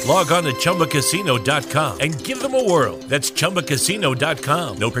Mary. Log on to ChumbaCasino.com and give them a whirl. That's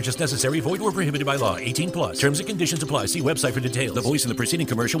ChumbaCasino.com. No purchase necessary. Void where prohibited by law. 18+. Terms and conditions apply. See website for details. The voice in the preceding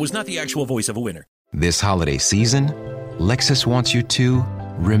commercial was not the actual voice of a winner. This holiday season, Lexus wants you to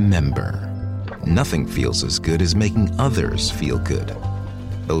remember. Nothing feels as good as making others feel good.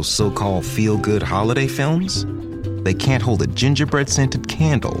 Those so-called feel-good holiday films? They can't hold a gingerbread-scented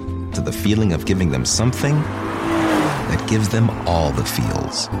candle to the feeling of giving them something that gives them all the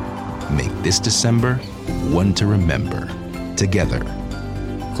feels. Make this December one to remember. Together.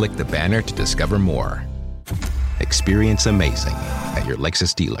 Click the banner to discover more. Experience amazing at your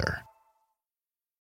Lexus dealer.